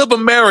States of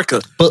America,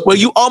 where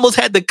you almost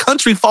had the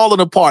country falling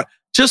apart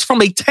just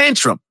from a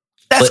tantrum.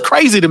 That's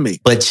crazy to me.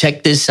 But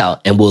check this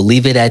out, and we'll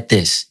leave it at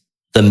this.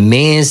 The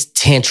man's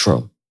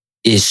tantrum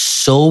is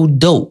so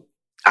dope.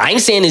 I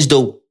ain't saying it's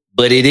dope,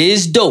 but it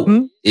is dope.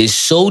 Mm-hmm. It's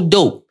so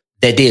dope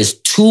that there's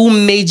 2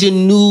 major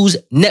news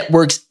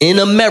networks in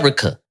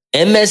America,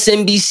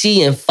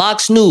 MSNBC and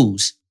Fox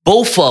News.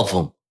 Both of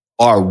them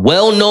are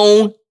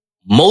well-known,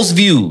 most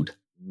viewed.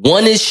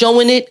 One is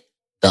showing it,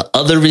 the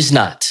other is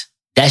not.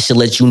 That should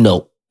let you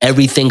know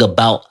everything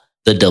about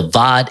the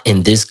divide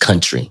in this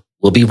country.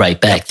 We'll be right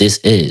back. This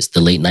is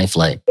the Late Night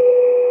Flight.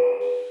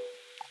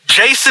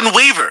 Jason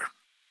Weaver,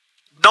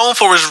 known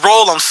for his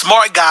role on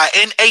Smart Guy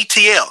and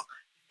ATL,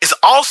 is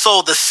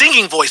also the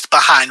singing voice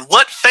behind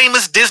what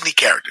famous Disney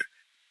character?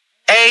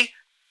 A,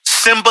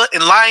 Simba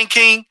in Lion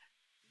King.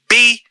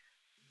 B,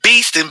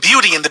 Beast in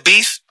Beauty and the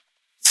Beast.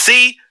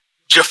 C,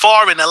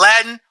 Jafar in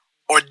Aladdin.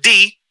 Or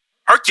D,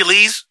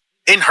 Hercules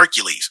in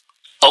Hercules.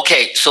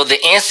 Okay, so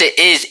the answer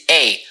is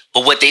A,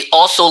 but what they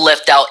also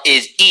left out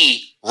is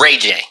E, Ray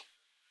J.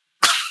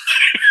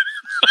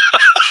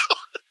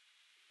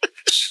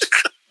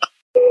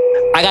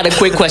 I got a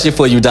quick question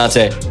for you,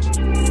 Dante.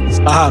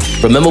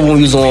 Remember when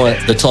we was on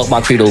the Talk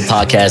My Credo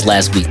podcast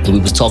last week and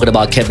we was talking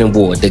about Kevin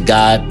Ward, the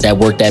guy that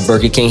worked at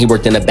Burger King. He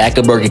worked in the back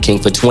of Burger King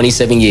for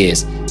 27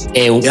 years.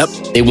 And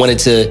they wanted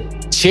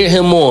to cheer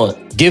him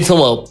on, give him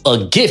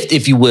a gift,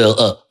 if you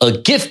will, a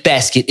gift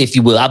basket, if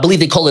you will. I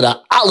believe they call it an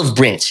olive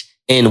branch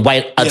in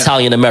white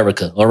Italian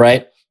America, all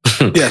right?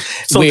 Yeah,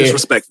 so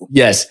disrespectful.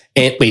 Yes.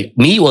 And wait,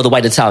 me or the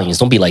white Italians?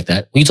 Don't be like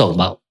that. What are you talking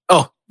about?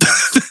 Oh,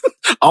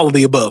 all of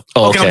the above.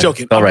 Oh, okay, I'm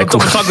joking. All right,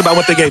 cool. I'm talking about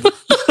what they gave me.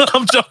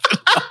 I'm joking.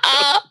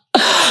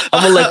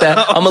 I'm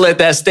gonna let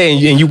that stay,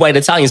 and you white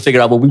Italians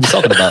figure out what we were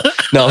talking about.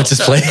 No, I'm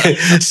just playing.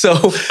 So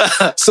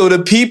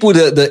the people,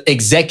 the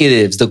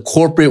executives, the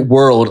corporate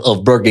world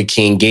of Burger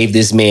King gave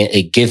this man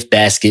a gift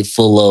basket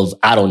full of,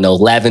 I don't know,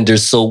 lavender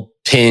soap,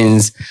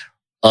 pins,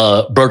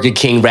 Burger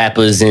King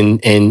wrappers,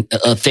 and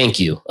thank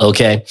you.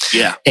 Okay.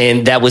 Yeah.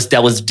 And that was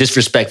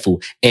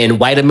disrespectful. And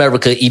white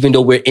America, even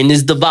though we're in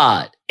this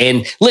divide,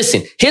 and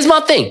listen, here's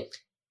my thing.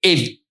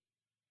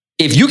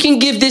 If you can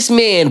give this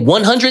man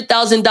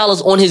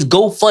 $100,000 on his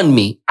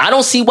GoFundMe, I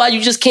don't see why you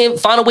just can't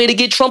find a way to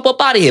get Trump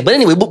up out of here. But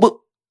anyway,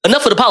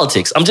 enough of the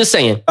politics. I'm just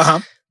saying.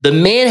 The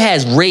man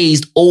has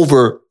raised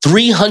over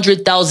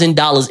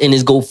 $300,000 in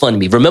his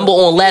GoFundMe. Remember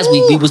on last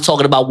week, we was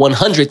talking about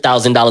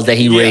 $100,000 that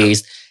he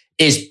raised.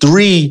 It's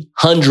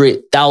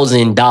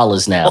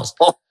 $300,000 now.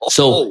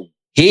 So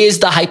here's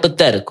the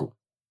hypothetical.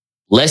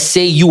 Let's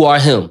say you are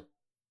him.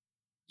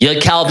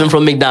 You're Calvin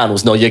from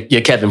McDonald's. No,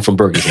 you're Kevin from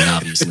Burger King,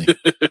 obviously.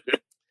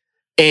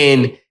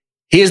 And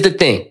here's the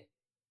thing.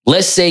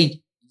 Let's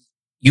say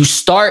you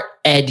start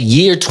at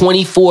year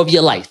 24 of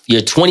your life.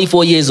 You're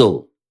 24 years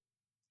old.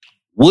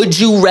 Would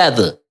you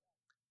rather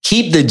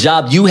keep the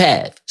job you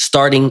have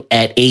starting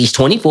at age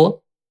 24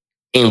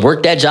 and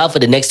work that job for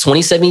the next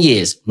 27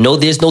 years? No,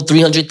 there's no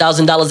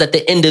 $300,000 at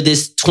the end of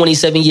this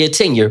 27-year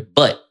tenure,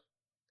 but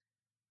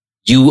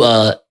you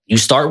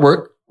start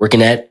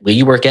working at where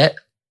you work at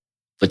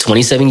for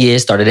 27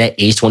 years, started at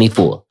age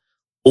 24.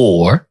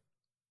 Or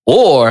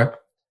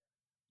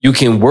you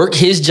can work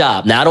his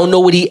job. Now, I don't know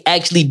what he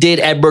actually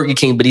did at Burger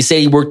King, but he said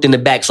he worked in the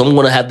back. So I'm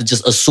going to have to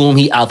just assume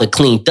he either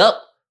cleaned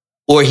up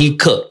or he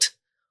cooked.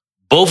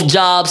 Both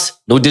jobs,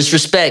 no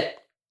disrespect,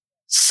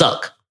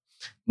 suck.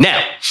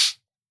 Now,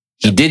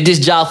 he did this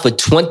job for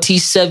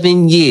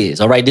 27 years.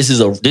 All right, this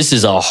is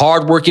a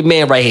hardworking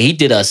man right here. He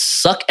did a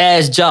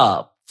suck-ass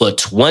job for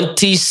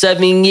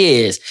 27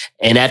 years.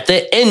 And at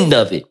the end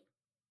of it,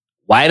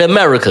 white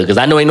America, because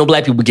I know ain't no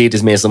black people gave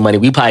this man some money.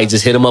 We probably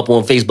just hit him up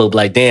on Facebook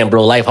like, damn,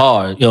 bro, life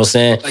hard. You know what I'm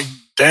saying? Like,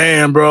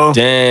 damn, bro.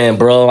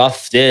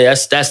 Yeah,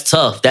 that's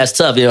tough. That's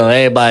tough. You know,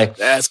 everybody.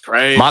 That's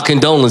crazy. My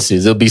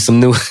condolences. It'll be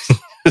some new.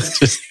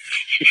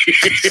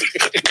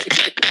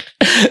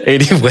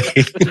 Anyway,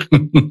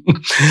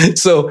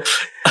 so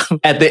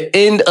at the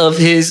end of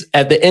his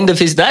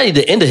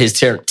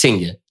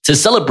tenure, to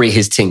celebrate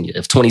his tenure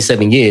of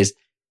 27 years,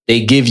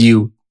 they give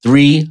you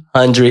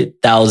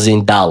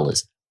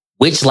 $300,000.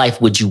 Which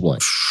life would you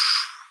want?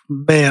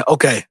 Man,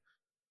 okay.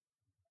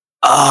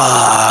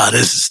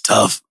 This is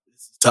tough.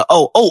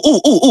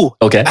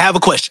 Okay. I have a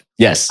question.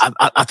 Yes.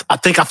 I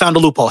think I found a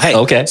loophole. Hey.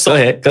 Okay. So go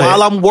ahead.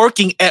 While I'm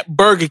working at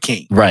Burger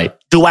King, right?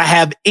 Do I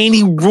have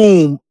any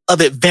room of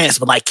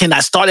advancement? Like, can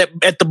I start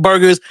at the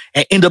burgers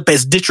and end up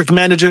as district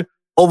manager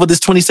over this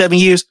 27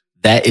 years?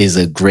 That is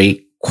a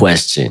great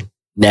question.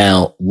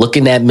 Now,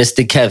 looking at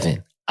Mr.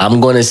 Kevin,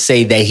 I'm going to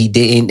say that he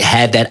didn't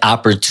have that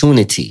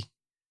opportunity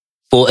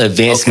for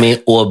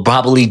advancement, or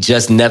probably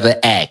just never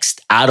asked.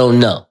 I don't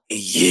know.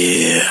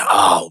 Yeah.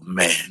 Oh,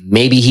 man.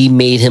 Maybe he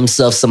made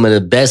himself some of the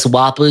best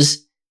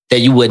Whoppers that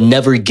you would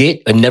never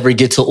get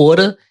to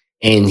order.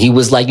 And he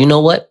was like, you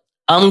know what?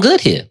 I'm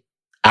good here.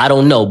 I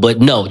don't know. But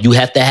no, you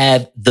have to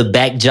have the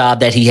back job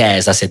that he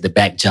has. I said the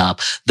back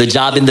job. The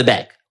job in the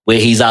back where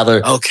he's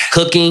either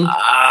cooking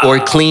or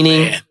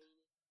cleaning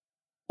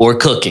or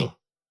cooking.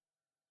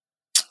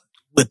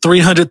 With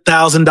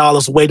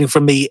 $300,000 waiting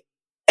for me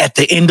at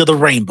the end of the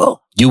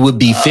rainbow. You would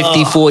be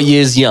 54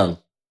 years young.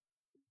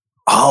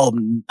 Oh.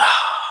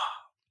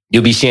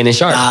 You'll be Shannon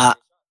Sharp.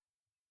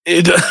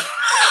 In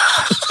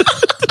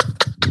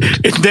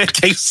that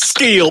case,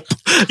 Skip.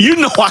 You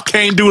know I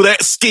can't do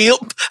that, Skip.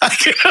 I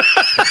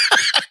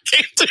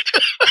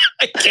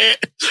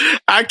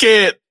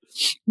can't.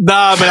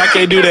 Nah, man, I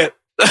can't do that.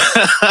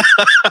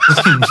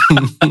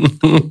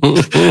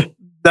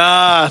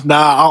 Nah,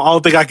 I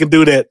don't think I can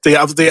do that.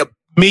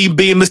 Me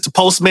being Mr.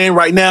 Postman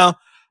right now,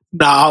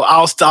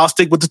 I'll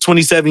stick with the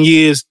 27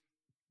 years.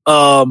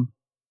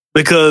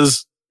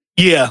 Because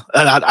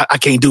I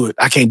can't do it.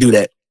 I can't do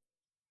that.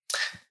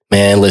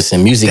 Man,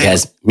 listen, music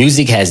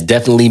has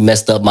definitely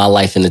messed up my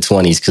life in the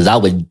 20s, because I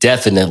would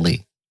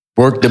definitely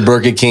work the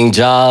Burger King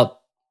job.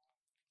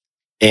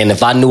 And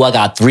if I knew I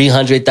got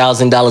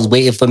 $300,000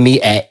 waiting for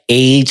me at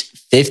age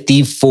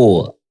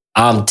 54,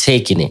 I'm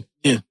taking it.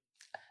 Yeah.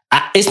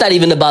 It's not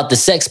even about the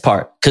sex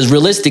part, because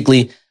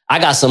realistically, I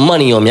got some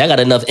money on me. I got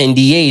enough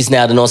NDAs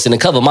now to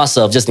cover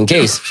myself just in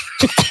case.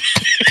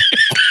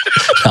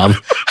 I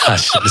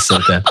should have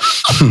said that.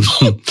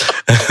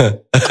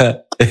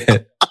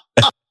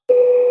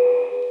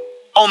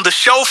 On the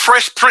show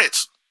Fresh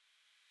Prince,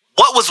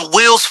 what was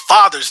Will's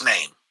father's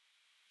name?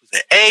 Was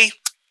it A,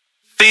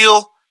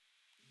 Phil,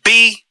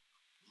 B,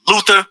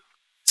 Luther,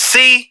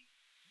 C,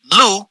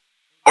 Lou,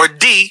 or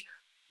D,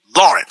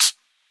 Lawrence?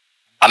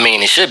 I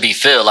mean, it should be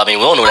Phil. I mean,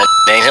 we don't know that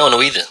name. He don't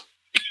know either.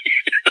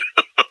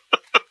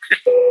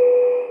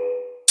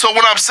 So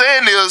what I'm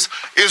saying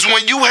is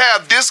when you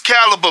have this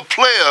caliber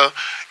player,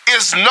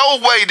 it's no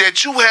way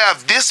that you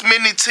have this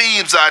many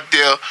teams out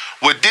there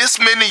with this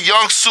many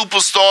young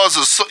superstars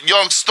or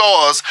young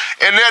stars,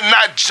 and they're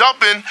not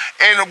jumping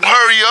and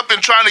hurry up and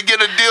trying to get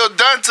a deal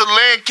done to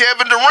land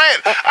Kevin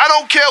Durant. I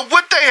don't care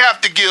what they have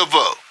to give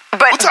up.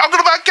 But we're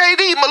talking about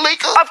KD,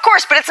 Malika. Of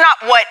course, but it's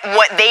not what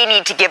they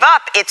need to give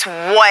up. It's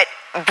what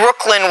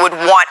Brooklyn would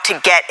want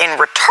to get in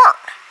return.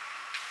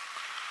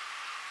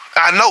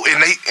 I know,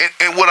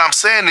 and what I'm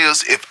saying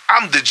is, if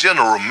I'm the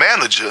general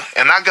manager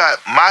and I got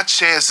my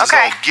chances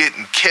on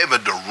getting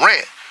Kevin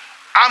Durant,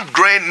 I'm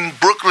granting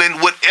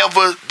Brooklyn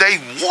whatever they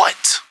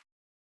want.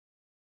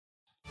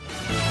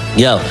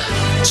 Yo,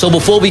 so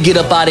before we get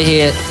up out of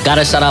here,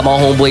 gotta shout out my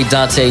homeboy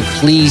Dante.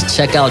 Please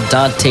check out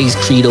Dante's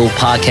Credo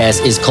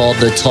podcast. It's called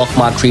the Talk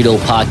My Credo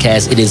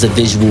podcast. It is a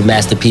visual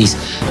masterpiece.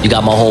 You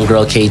got my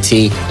homegirl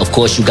KT. Of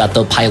course, you got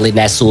the pilot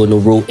Nassau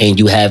Naru, and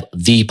you have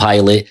the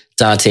pilot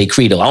Dante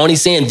Credo. I only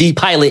saying the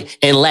pilot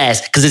and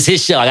last because it's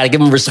his show. I gotta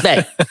give him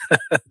respect.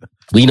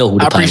 We know who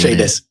the pilot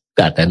is.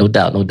 Got that, no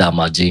doubt,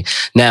 my G.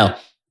 Now,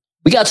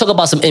 we gotta talk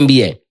about some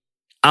NBA.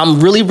 I'm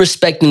really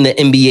respecting the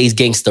NBA's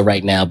gangster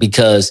right now,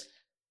 because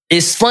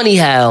it's funny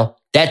how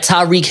that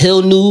Tyreek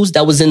Hill news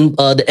that was in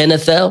the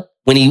NFL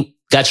when he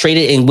got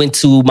traded and went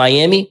to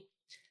Miami,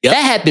 that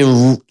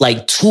happened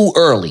like too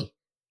early.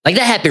 Like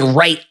that happened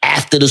right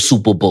after the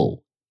Super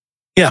Bowl.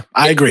 Yeah,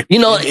 I agree. You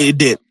know, it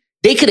did.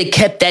 They could have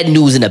kept that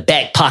news in the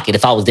back pocket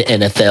if I was the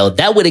NFL.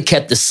 That would have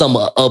kept the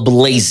summer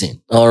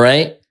ablazing, all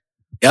right?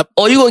 Yep.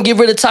 Oh, you going to get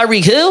rid of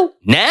Tyreek Hill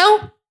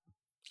now?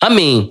 I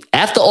mean,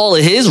 after all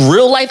of his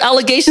real-life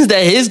allegations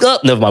that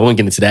never mind, we won't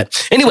get into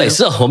that. Anyway,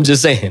 so I'm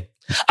just saying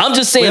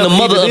the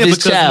mother of his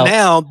child.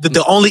 Now,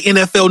 the only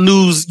NFL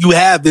news you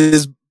have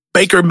is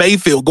Baker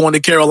Mayfield going to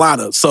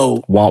Carolina. So,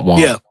 womp womp.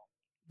 Yeah.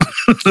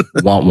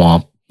 Womp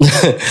womp.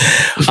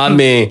 I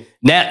mean,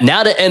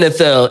 now the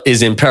NFL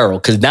is in peril,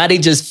 because now they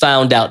just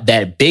found out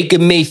that Baker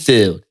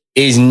Mayfield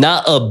is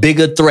not a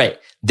bigger threat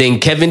than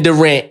Kevin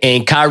Durant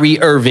and Kyrie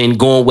Irving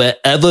going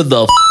wherever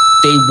the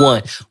they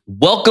want.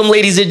 Welcome,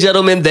 ladies and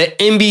gentlemen. The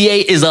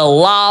NBA is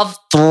alive,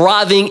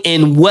 thriving,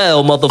 and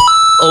well,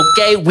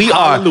 okay? We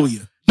are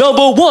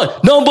number one.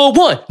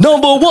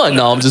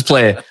 No, I'm just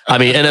playing. I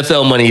mean,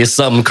 NFL money is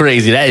something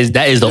crazy. That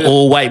is the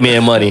old white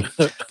man money.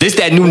 This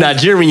that new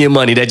Nigerian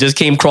money that just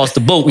came across the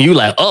boat, and you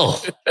like,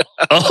 oh,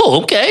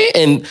 okay.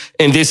 And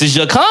this is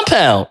your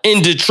compound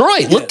in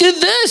Detroit. Look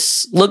at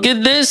this.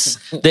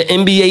 The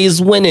NBA is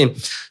winning.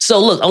 So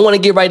look, I want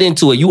to get right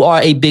into it. You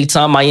are a big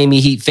time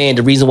Miami Heat fan.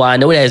 The reason why I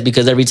know that is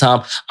because every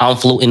time I'm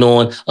floating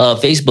on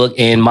Facebook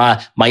and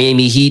my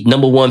Miami Heat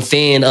 #1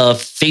 fan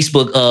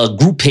Facebook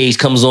group page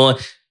comes on,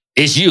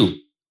 it's you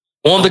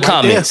on the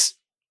comments.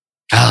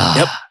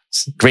 Yep.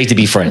 Great to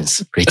be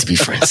friends.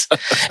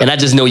 And I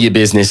just know your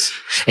business.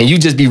 And you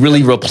just be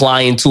really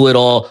replying to it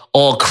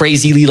all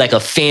crazily like a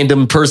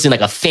fandom person,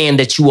 like a fan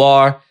that you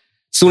are.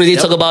 Soon as they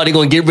talk about they're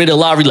going to get rid of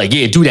Lowry, like,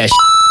 yeah, do that shit.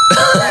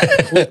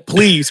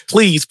 Please.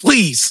 Please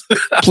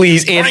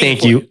and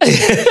thank you.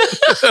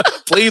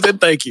 Please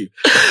and thank you.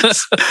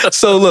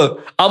 So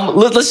look,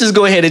 let's just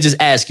go ahead and just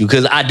ask you,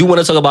 because I do want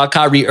to talk about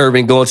Kyrie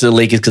Irving going to the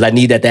Lakers because I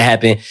need that to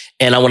happen.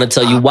 And I want to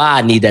tell you why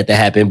I need that to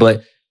happen.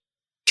 But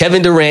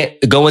Kevin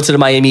Durant going to the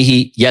Miami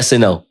Heat, yes or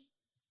no?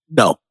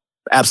 No,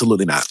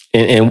 absolutely not.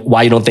 And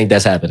why you don't think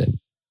that's happening?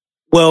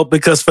 Well,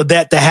 because for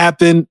that to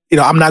happen,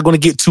 I'm not going to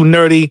get too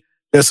nerdy.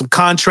 There's some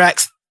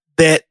contracts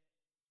that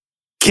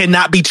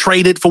cannot be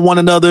traded for one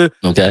another.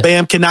 Okay.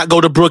 Bam cannot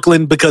go to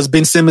Brooklyn because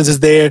Ben Simmons is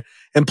there.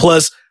 And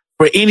plus,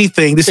 for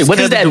anything, what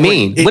does that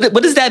mean?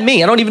 What does that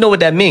mean? I don't even know what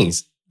that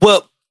means.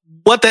 Well,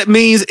 what that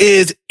means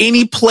is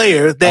any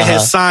player that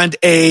has signed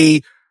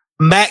a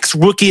max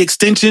rookie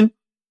extension,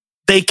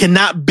 they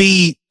cannot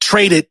be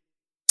traded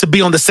to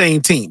be on the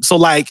same team. So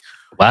like,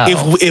 wow.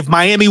 if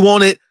Miami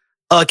wanted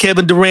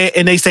Kevin Durant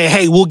and they say,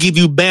 hey, we'll give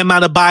you Bam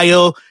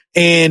Adebayo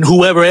and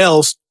whoever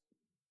else,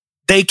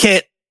 they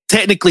can't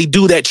technically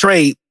do that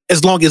trade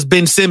as long as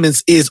Ben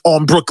Simmons is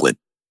on Brooklyn.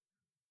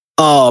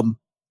 And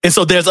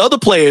so there's other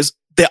players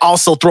that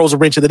also throws a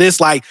wrench into this,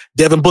 like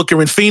Devin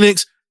Booker in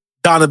Phoenix,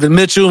 Donovan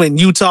Mitchell in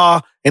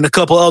Utah, and a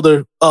couple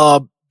other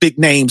big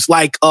names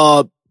like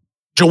Joel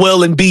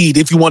Embiid,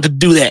 if you want to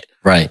do that.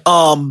 Right.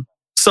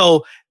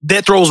 So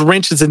that throws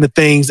wrenches into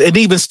things. And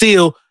even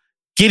still,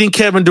 getting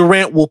Kevin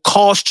Durant will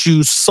cost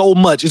you so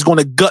much. It's going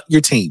to gut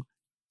your team.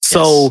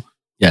 So,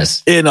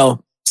 yes.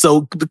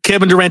 So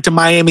Kevin Durant to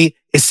Miami,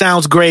 it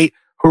sounds great.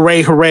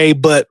 Hooray.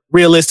 But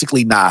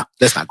realistically, nah,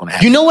 that's not going to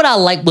happen. You know what I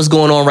like what's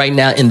going on right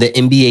now in the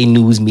NBA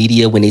news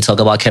media when they talk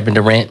about Kevin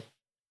Durant?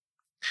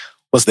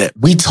 What's that?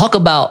 We talk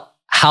about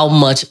how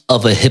much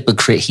of a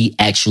hypocrite he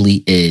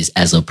actually is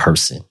as a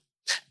person.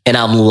 And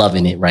I'm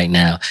loving it right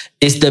now.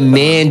 It's the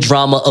man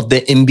drama of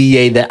the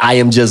NBA that I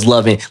am just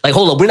loving. Like,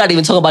 hold up, we're not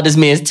even talking about this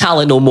man's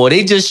talent no more. They're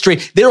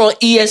on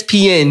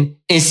ESPN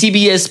and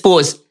CBS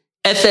Sports,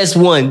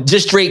 FS1,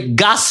 just straight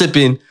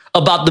gossiping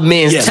about the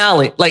man's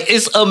talent. Like,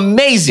 it's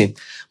amazing.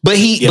 But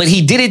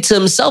he did it to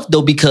himself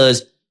though,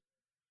 because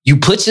you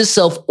put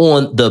yourself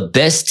on the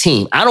best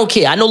team. I don't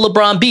care. I know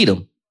LeBron beat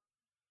him,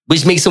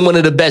 which makes him one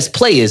of the best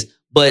players.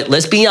 But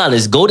let's be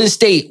honest, Golden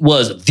State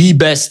was the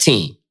best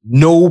team.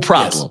 No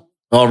problem. Yes.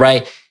 All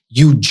right.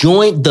 You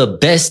joined the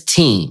best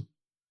team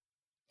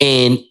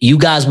and you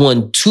guys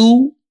won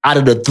 2 out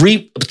of the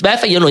 3. Matter of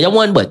fact, y'all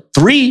won what?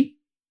 3?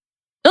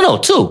 No,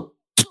 2.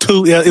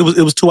 2. Yeah, it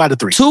was 2 out of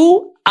 3.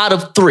 2 out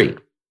of 3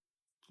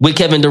 with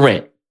Kevin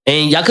Durant.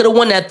 And y'all could have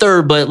won that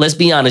 3rd, but let's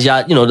be honest,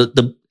 y'all,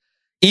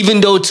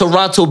 even though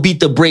Toronto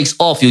beat the brakes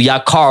off you, y'all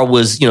car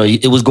was,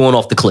 it was going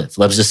off the cliff.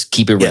 Let's just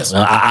keep it real. Yes.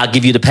 I'll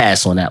give you the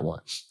pass on that one.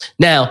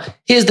 Now,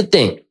 here's the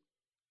thing.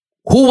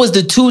 Who was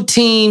the 2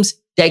 teams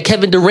that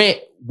Kevin Durant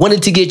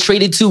wanted to get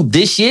traded to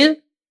this year?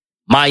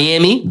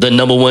 Miami, the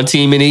 #1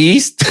 team in the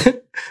East.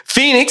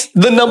 Phoenix,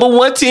 the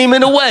 #1 team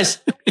in the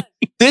West.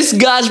 This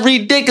guy's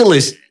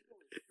ridiculous.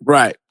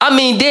 Right. I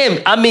mean,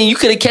 damn. I mean, you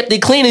could have kept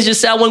it clean and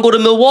just said, I want to go to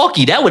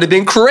Milwaukee. That would have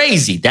been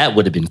crazy. Yeah. That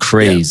would have been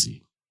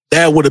crazy.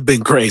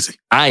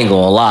 I ain't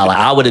going to lie. Like,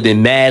 I would have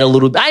been mad a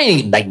little bit. I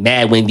ain't like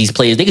mad when these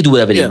players, they can do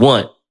whatever they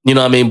want. You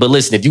know what I mean? But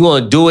listen, if you're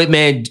going to do it,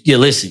 man,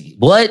 listen.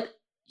 What?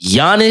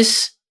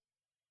 Giannis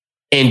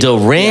and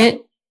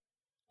Durant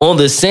on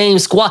the same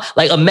squad?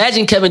 Like,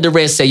 imagine Kevin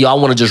Durant say, yo, I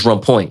want to just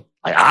run point.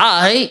 Like, all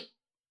right.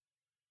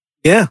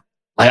 Yeah.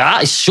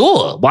 Like,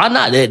 sure. Why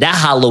not? That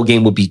hollow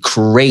game would be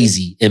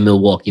crazy in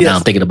Milwaukee. Yes. Now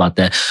I'm thinking about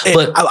that. And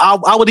but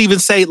I would even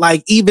say,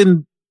 like,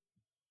 even,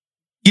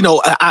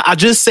 I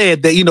just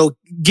said that,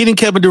 getting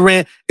Kevin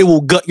Durant, it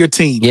will gut your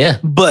team. Yeah.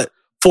 But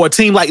for a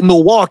team like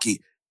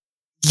Milwaukee,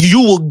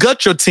 you will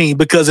gut your team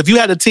because if you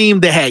had a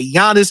team that had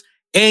Giannis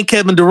and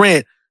Kevin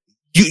Durant,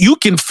 you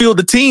can fill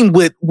the team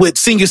with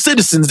senior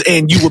citizens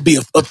and you would be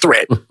a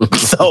threat.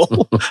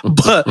 So,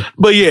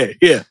 but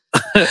yeah.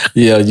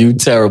 Yeah, you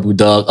terrible,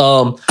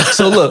 dog.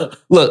 So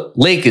look,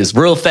 Lakers,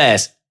 real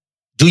fast.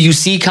 Do you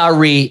see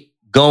Kyrie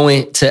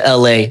going to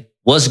LA?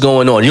 What's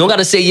going on? You don't got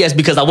to say yes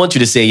because I want you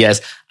to say yes.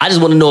 I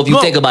just want to know if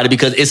you think about it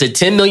because it's a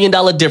 $10 million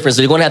difference.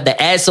 So you're going to have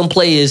to add some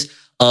players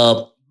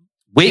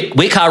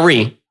with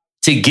Kyrie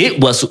to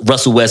get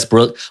Russell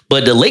Westbrook,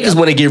 but the Lakers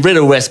want to get rid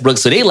of Westbrook,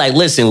 so they like,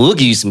 listen, we'll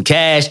give you some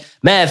cash.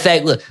 Matter of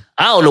fact, look,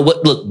 I don't know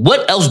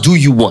what else do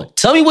you want?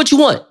 Tell me what you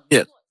want.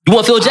 Yeah. You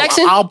want Phil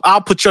Jackson?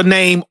 I'll put your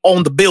name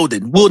on the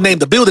building. We'll name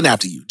the building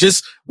after you.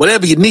 Just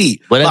whatever you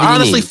need. Whatever but you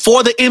honestly, need.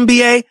 for the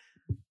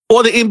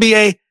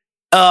NBA,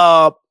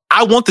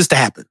 I want this to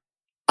happen.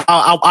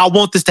 I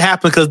want this to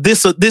happen because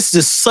this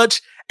is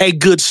such a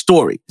good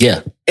story.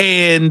 Yeah.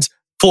 And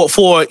for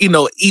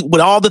with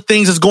all the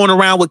things that's going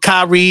around with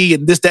Kyrie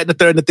and this, that, and the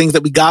third, and the things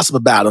that we gossip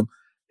about him,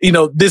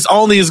 this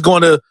only is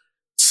going to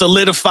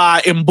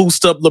solidify and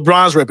boost up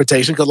LeBron's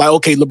reputation because,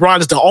 okay, LeBron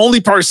is the only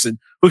person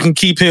who can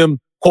keep him,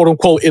 quote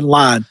unquote, in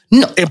line.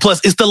 No. And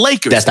plus, it's the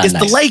Lakers. That's not it's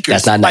nice. the Lakers.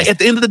 That's not nice. At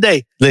the end of the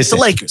day, Listen, it's the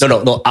Lakers.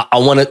 No. I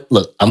want to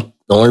look. The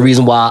only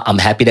reason why I'm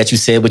happy that you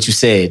said what you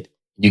said,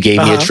 you gave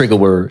me a trigger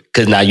word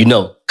because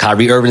now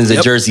Kyrie Irving is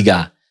a Jersey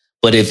guy.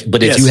 But if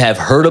you have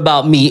heard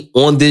about me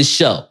on this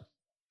show,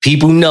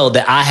 people know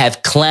that I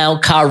have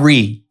clowned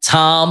Kyrie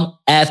time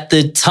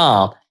after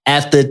time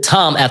after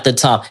time after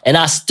time. And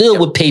I still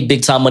would pay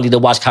big time money to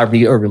watch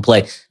Kyrie Irving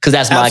play because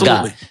that's my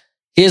guy.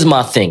 Here's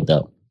my thing,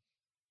 though.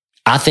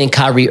 I think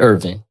Kyrie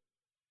Irving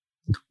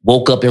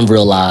woke up and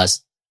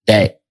realized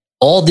that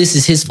all this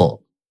is his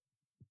fault.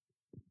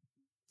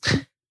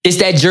 It's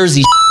that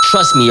Jersey.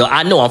 Trust me, yo.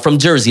 I know I'm from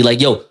Jersey.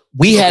 Like, yo,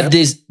 we have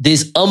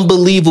this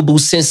unbelievable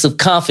sense of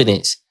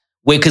confidence.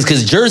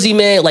 Because Jersey,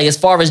 man, like as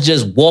far as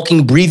just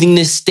walking, breathing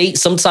this state,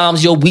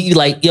 sometimes,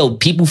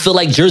 people feel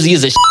like Jersey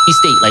is a shitty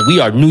state. Like we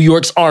are New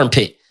York's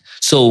armpit.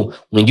 So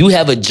when you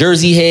have a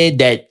Jersey head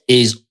that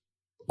is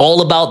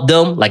all about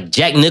them, like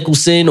Jack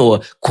Nicholson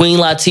or Queen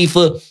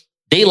Latifah,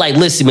 they like,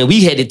 listen, man,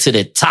 we headed to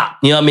the top.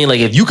 You know what I mean? Like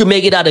if you can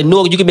make it out of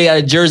Newark, you can make it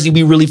out of Jersey,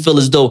 we really feel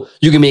as though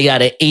you can make it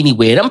out of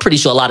anywhere. And I'm pretty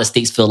sure a lot of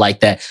states feel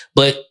like that.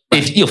 But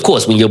of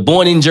course, when you're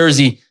born in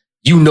Jersey,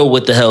 you know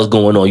what the hell's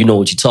going on. You know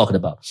what you're talking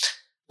about.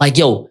 Like,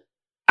 yo,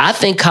 I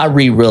think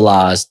Kyrie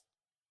realized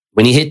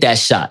when he hit that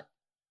shot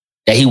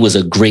that he was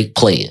a great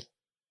player.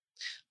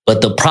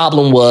 But the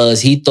problem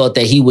was he thought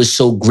that he was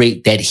so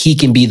great that he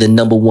can be the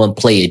number one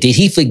player. Did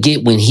he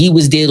forget when he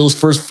was there those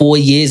first 4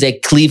 years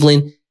at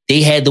Cleveland,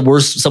 they had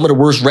some of the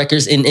worst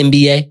records in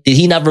NBA? Did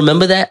he not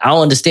remember that? I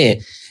don't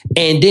understand.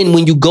 And then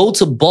when you go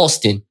to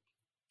Boston,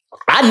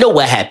 I know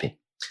what happened.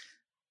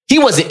 He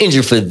wasn't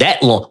injured for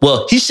that long.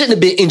 Well, he shouldn't have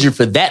been injured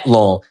for that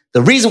long.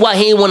 The reason why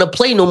he didn't want to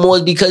play no more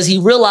is because he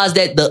realized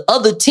that the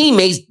other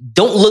teammates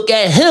don't look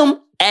at him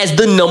as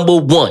the number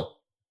one.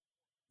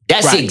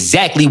 That's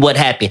exactly what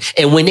happened.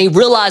 And when they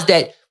realized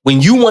that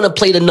when you want to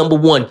play the number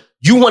one,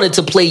 you wanted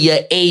to play your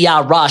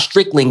AI Rod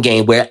Strickland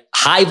game where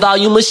high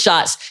volume of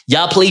shots,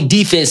 y'all play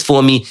defense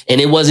for me,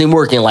 and it wasn't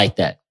working like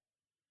that.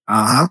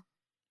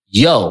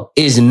 Yo,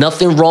 there's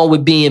nothing wrong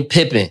with being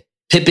Pippen.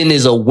 Pippen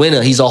is a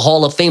winner. He's a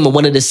Hall of Famer,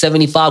 one of the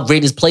 75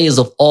 greatest players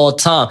of all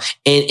time.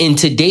 And in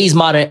today's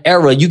modern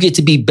era, you get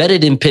to be better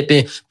than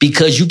Pippen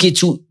because you get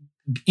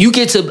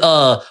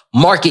to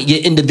market your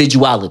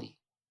individuality.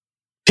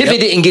 Pippen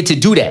didn't get to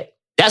do that.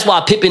 That's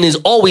why Pippen is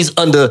always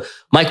under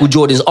Michael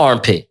Jordan's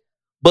armpit.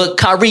 But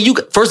Kyrie,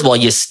 first of all,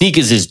 your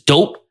sneakers is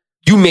dope.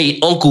 You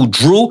made Uncle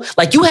Drew.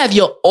 Like, you have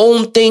your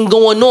own thing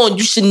going on.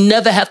 You should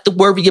never have to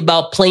worry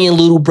about playing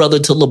little brother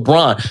to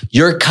LeBron.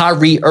 You're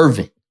Kyrie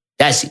Irving.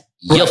 That's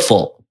your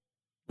fault.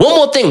 One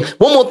more thing.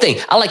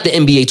 I like the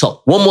NBA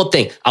talk. One more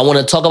thing. I want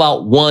to talk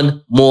about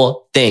one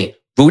more thing.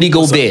 Rudy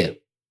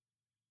Gobert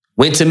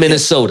went to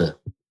Minnesota.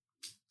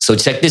 So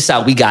check this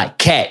out. We got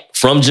Cat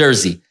from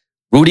Jersey.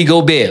 Rudy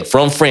Gobert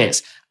from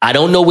France. I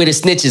don't know where the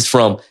snitch is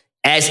from.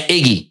 Ask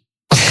Iggy.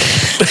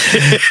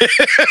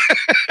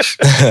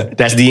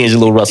 That's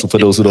D'Angelo Russell for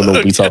those who don't know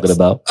what we're talking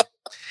about.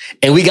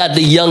 And we got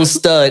the young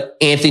stud,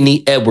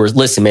 Anthony Edwards.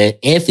 Listen, man,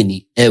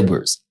 Anthony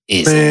Edwards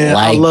is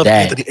I love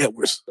that. Anthony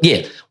Edwards.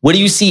 Yeah. What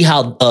do you see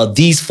how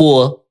these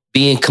four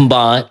being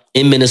combined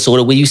in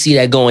Minnesota? Where do you see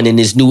that going in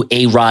this new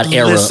A-Rod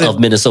era of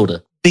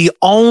Minnesota? The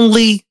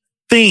only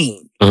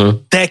thing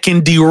that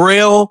can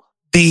derail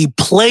the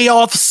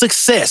playoff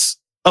success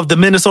of the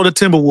Minnesota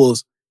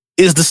Timberwolves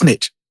is the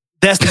snitch.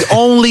 That's the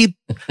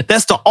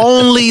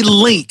only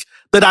link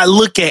that I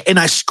look at and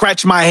I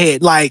scratch my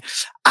head. Like,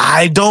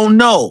 I don't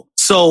know.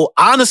 So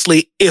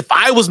honestly, if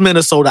I was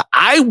Minnesota,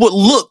 I would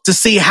look to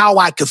see how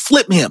I could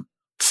flip him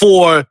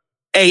for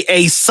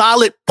a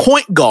solid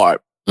point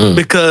guard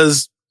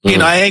because,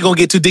 I ain't going to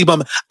get too deep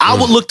on it. I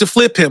would look to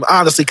flip him,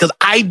 honestly, because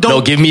I don't.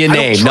 No, give me a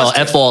name. No,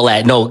 F all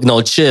that.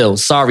 No, chill.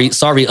 Sorry,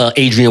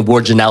 Adrian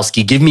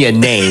Wojnarowski. Give me a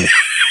name.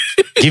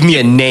 Give me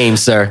a name,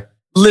 sir.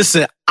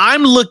 Listen,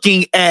 I'm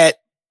looking at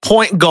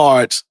point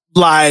guards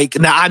now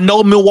I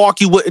know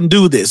Milwaukee wouldn't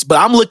do this, but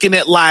I'm looking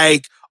at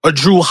like a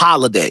Drew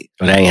Holiday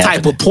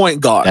type of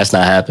point guard. That's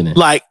not happening.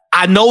 Like,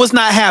 I know it's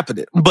not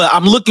happening, but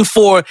I'm looking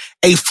for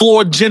a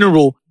floor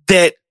general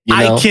that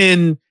I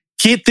can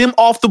get them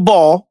off the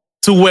ball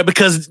to where,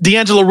 because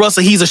D'Angelo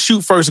Russell, he's a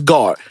shoot first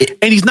guard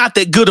and he's not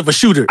that good of a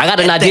shooter. I got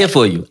an idea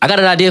for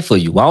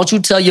you. Why don't you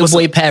tell your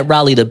boy Pat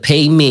Riley to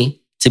pay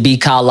me to be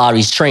Kyle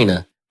Lowry's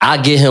trainer?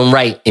 I'll get him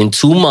right in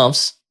 2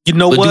 months. You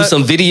know We'll what? do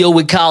some video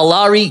with Kyle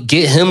Lowry.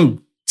 Get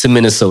him to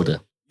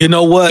Minnesota. You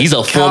know what? He's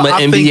a former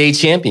NBA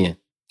champion.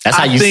 That's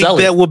how you sell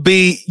it. That would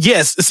be,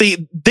 yes.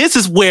 See, this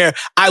is where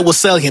I will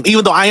sell him,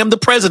 even though I am the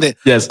president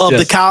of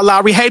the Kyle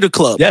Lowry Hater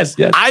Club. Yes.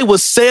 I will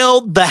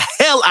sell the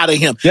hell out of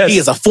him. Yes. He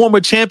is a former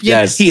champion.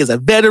 Yes. He is a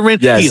veteran.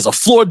 Yes. He is a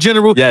floor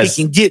general. Yes.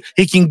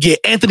 He can get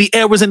Anthony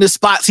Edwards in his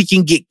spots. He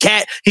can get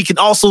Cat. He can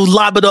also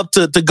lob it up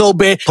to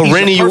Gobert.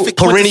 Perennial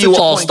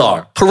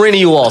all-star.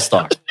 Perennial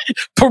all-star.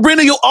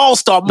 Perennial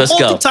all-star. Let's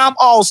go. Multi-time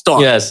all-star.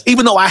 Yes.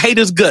 Even though I hate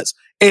his guts.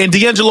 And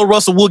D'Angelo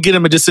Russell will get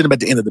him and just sit him at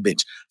the end of the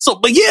bench. So,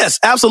 but yes,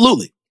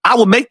 absolutely. I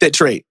will make that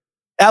trade.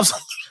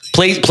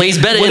 Absolutely.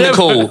 Plays better in the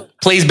cold.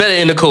 Plays better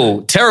in the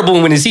cold.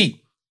 Terrible when it's heat.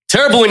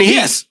 Terrible in the heat.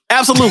 Yes,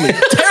 absolutely.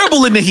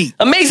 Terrible in the heat.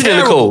 Amazing in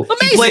the cold.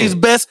 Amazing. He plays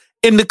best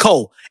in the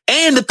cold.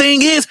 And the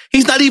thing is,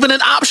 he's not even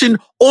an option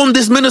on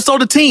this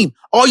Minnesota team.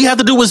 All you have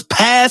to do is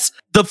pass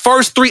the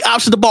first 3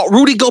 options of the ball.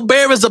 Rudy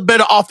Gobert is a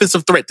better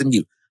offensive threat than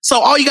you.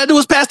 So all you got to do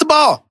is pass the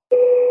ball.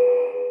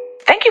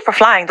 Thank you for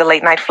flying the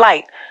late night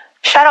flight.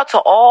 Shout out to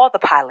all the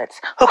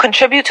pilots who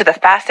contribute to the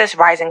fastest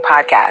rising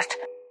podcast.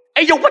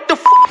 Hey, yo, what the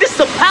f***? This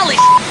is a palace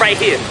right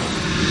here.